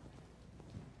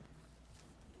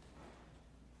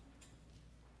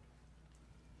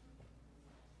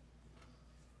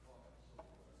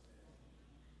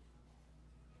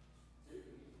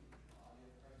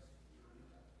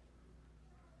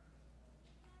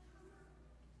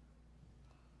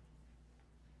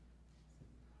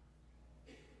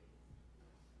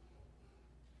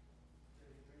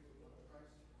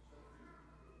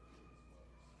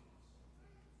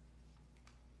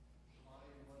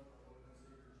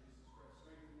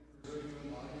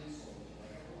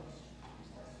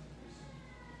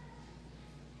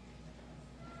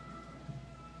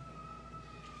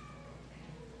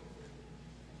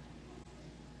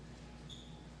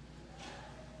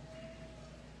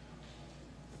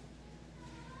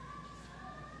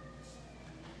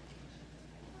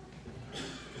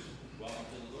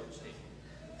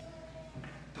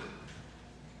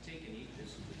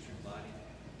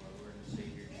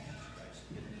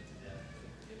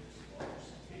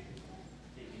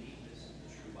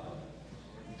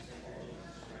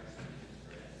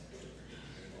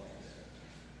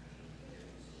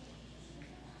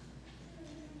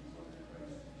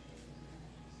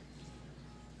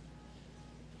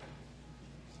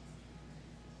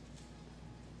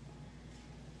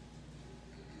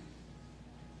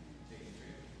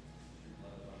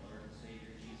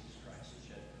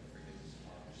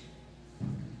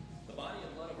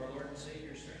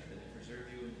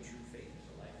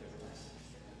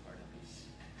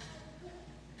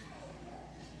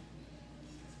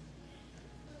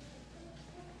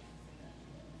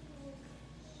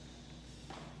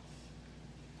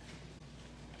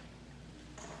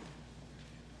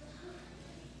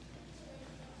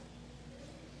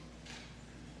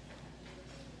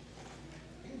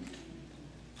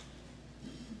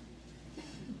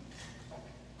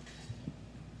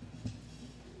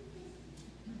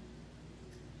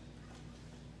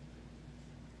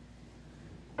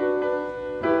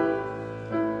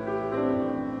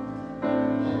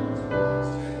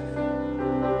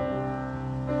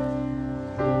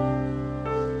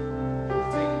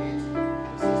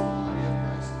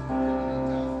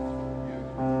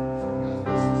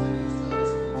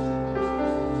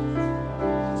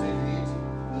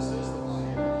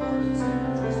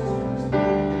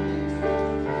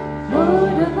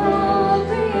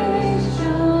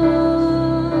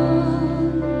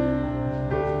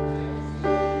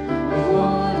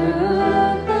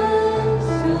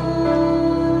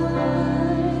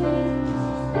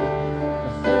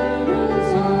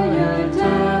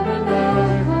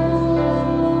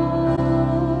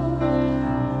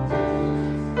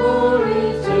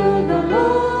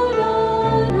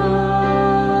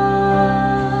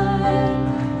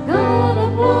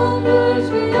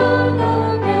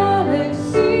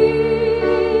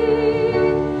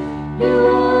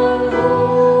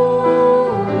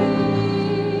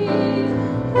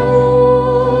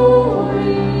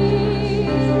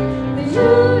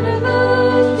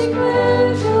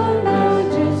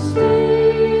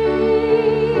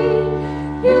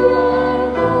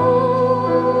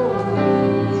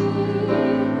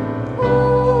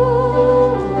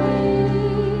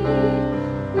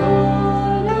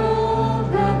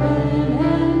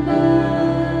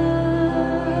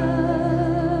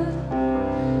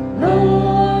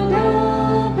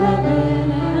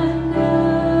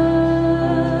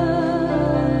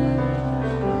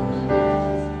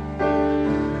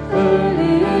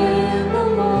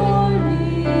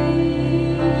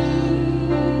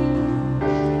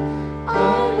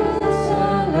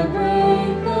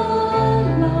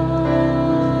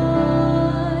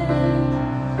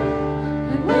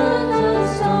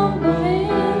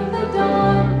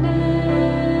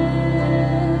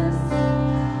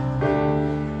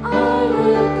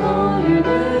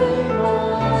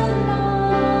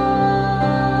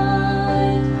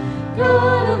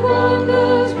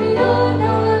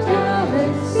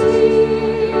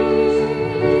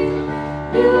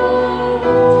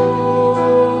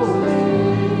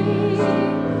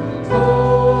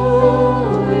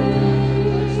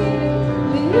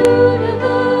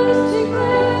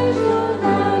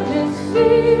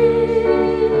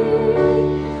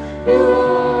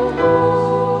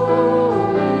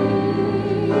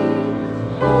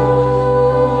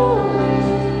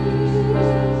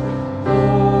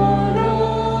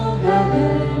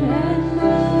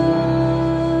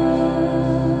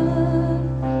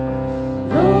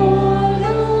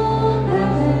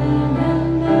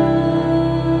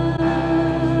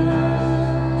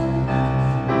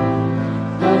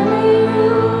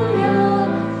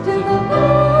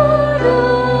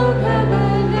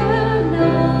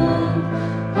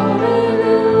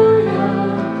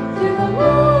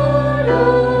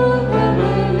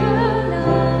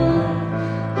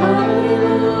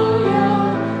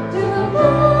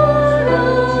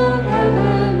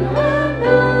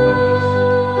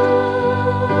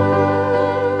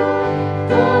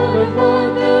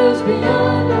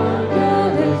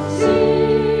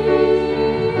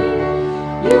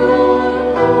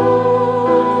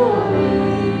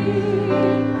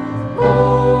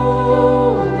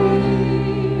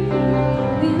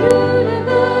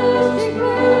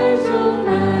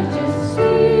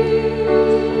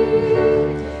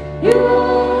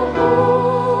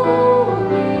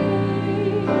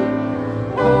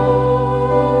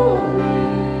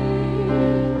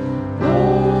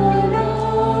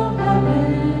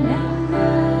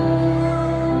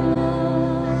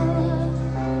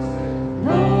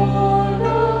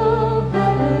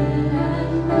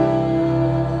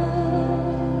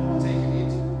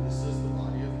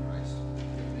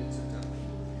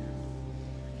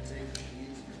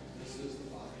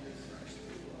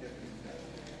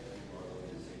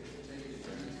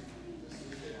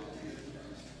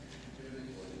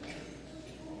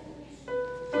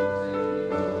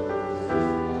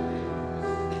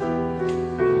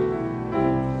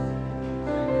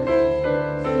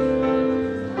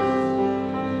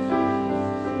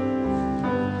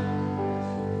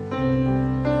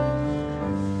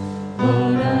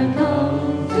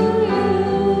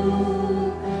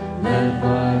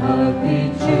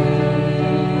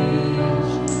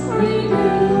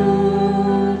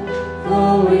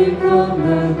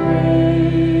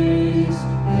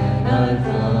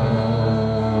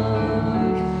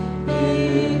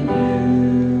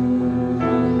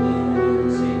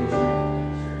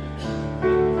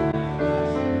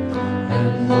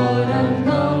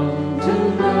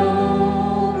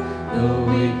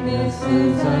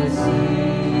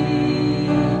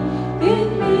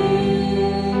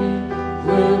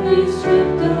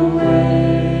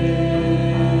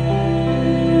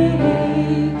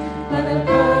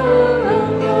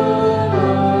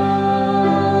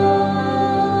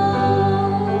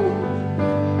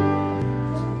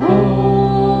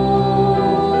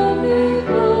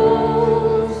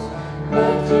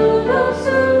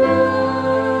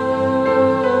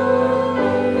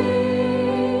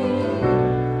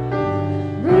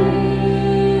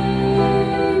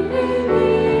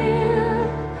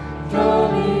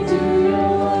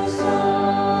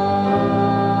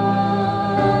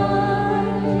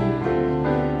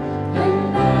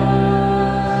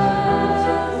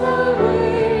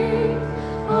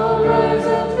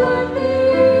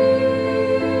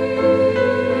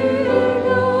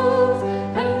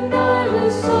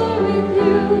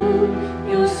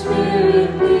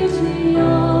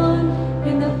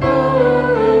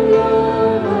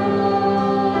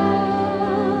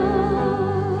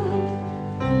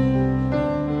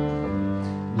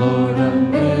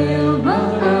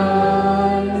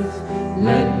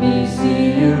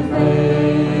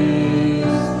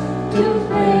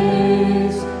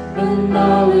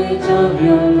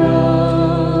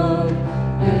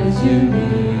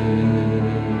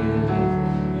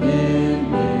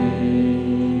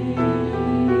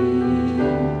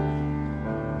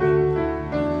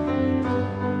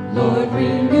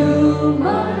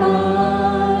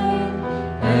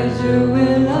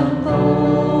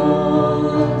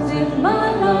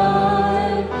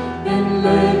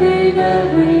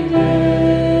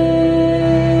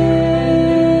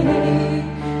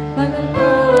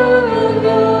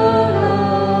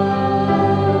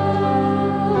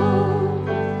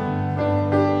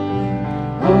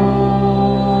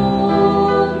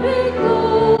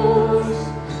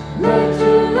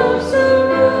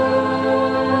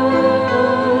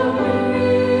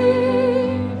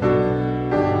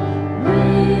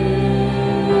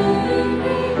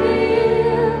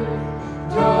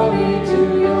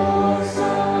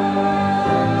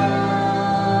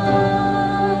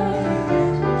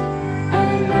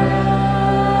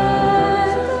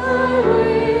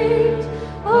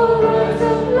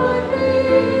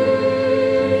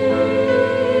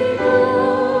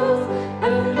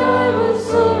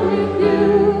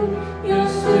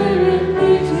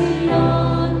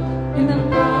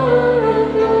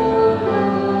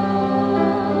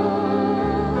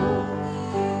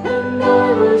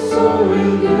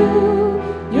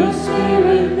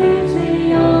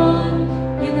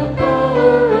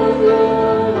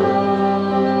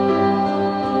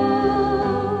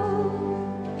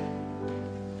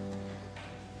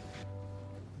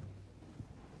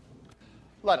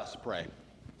 Let us pray.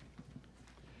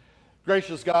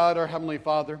 Gracious God, our Heavenly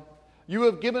Father, you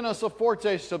have given us a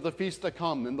foretaste of the feast to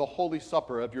come in the holy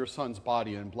supper of your Son's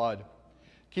body and blood.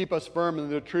 Keep us firm in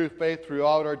the true faith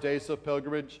throughout our days of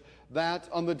pilgrimage, that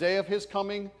on the day of his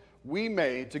coming we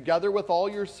may, together with all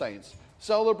your saints,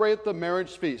 celebrate the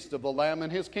marriage feast of the Lamb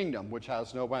and his kingdom, which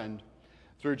has no end.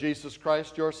 Through Jesus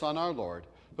Christ, your Son, our Lord,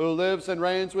 who lives and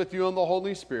reigns with you in the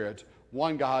Holy Spirit,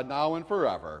 one God, now and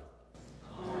forever.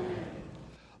 Amen.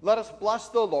 Let us bless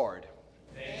the Lord.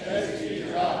 Thanks be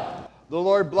to God. The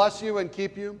Lord bless you and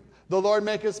keep you. The Lord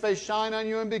make his face shine on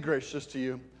you and be gracious to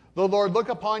you. The Lord look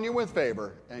upon you with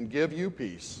favor and give you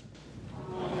peace.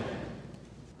 Amen.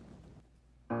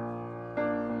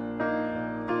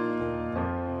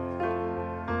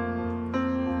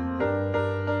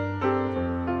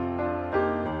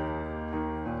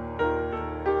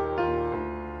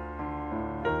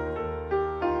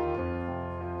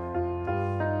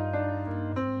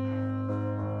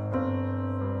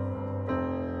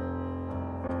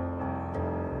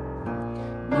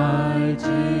 My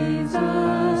Jesus,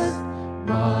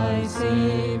 my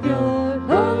Savior,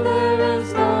 Lord, there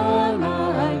is none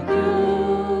like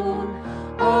you.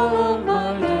 All of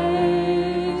my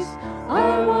days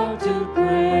I want to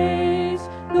praise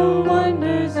the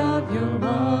wonders of your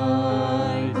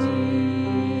mighty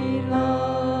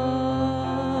love.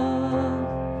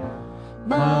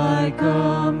 My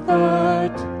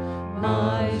comfort,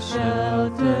 my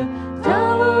shelter,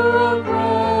 tower of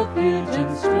refuge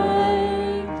and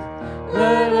strength.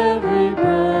 Let every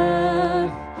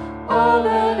breath, all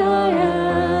that I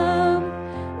am,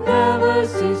 never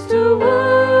cease to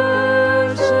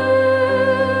worship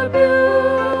you.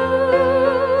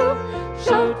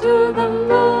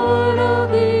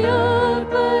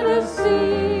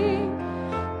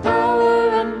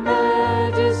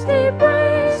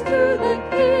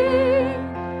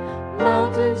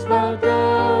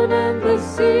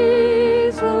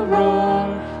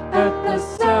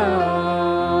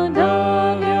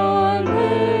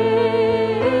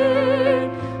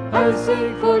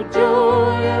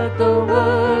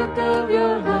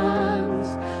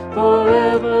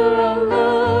 I'll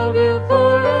love you,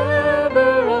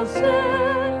 forever I'll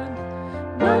stand.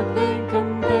 Nothing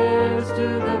compares to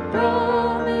the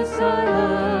promise I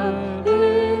have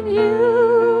in you.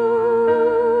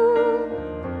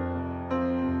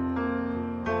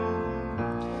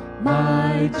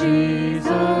 My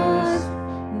Jesus,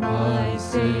 my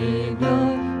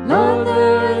Savior, Lord,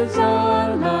 there is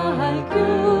none like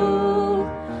you.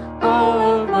 All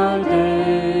of my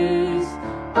days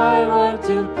I want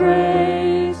to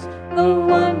praise the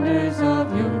wonders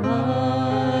of your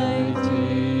mighty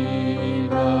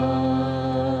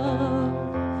love.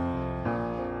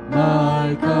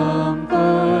 My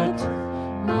comfort,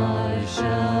 my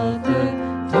shelter,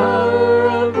 tower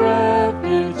of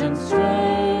refuge and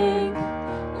strength,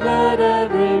 let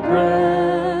every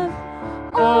breath,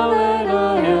 all that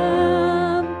I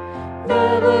am,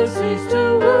 never cease to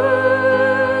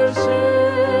worship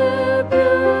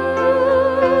you.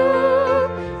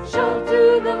 Shout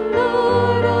to the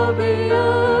Lord, all the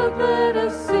earth, let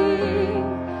us sing.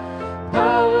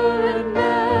 Power and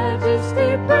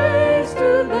majesty, praise to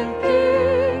the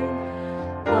King.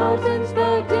 Mountains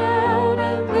bow down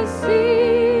and the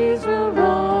seas will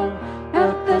roar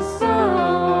at the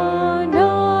sound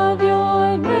of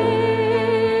your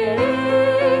name.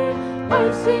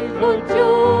 I sing for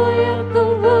joy at the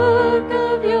work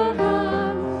of your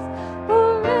hands.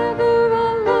 Forever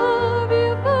I'll love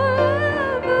you,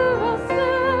 forever I'll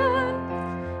stand.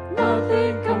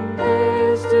 Nothing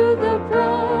compares to the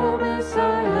promise I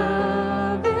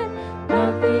have.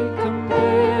 Nothing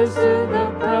compares to the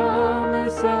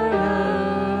promise I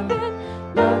have.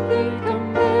 Nothing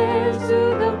compares to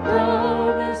the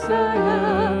promise I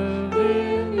have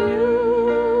in you.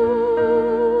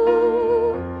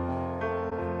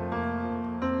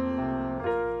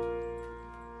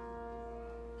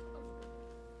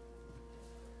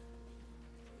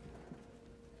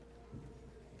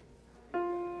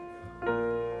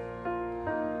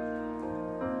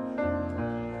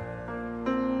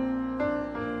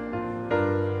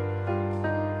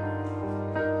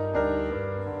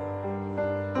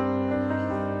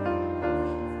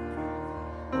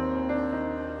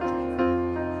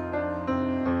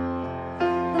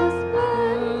 The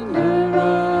splendor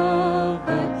of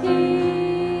the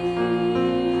King,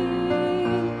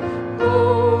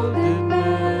 golden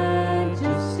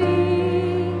majesty,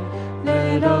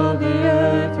 let all the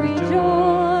earth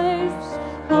rejoice,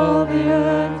 all the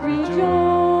earth rejoice.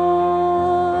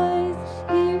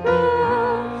 He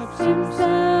wraps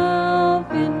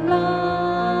himself in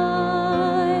light,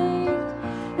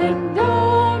 and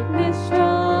darkness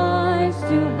tries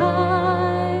to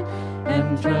hide,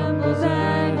 and trembles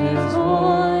at his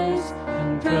voice,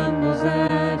 and trembles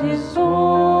at his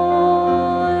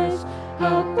voice.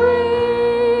 How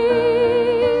great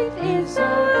is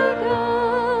our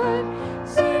God!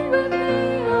 Sing with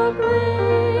me, how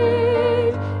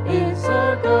great is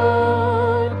our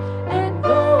God! And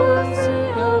go and see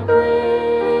how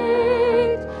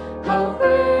great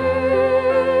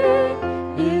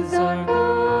is our God!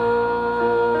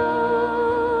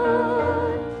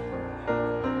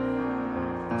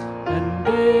 And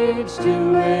age to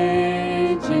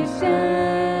age he stands.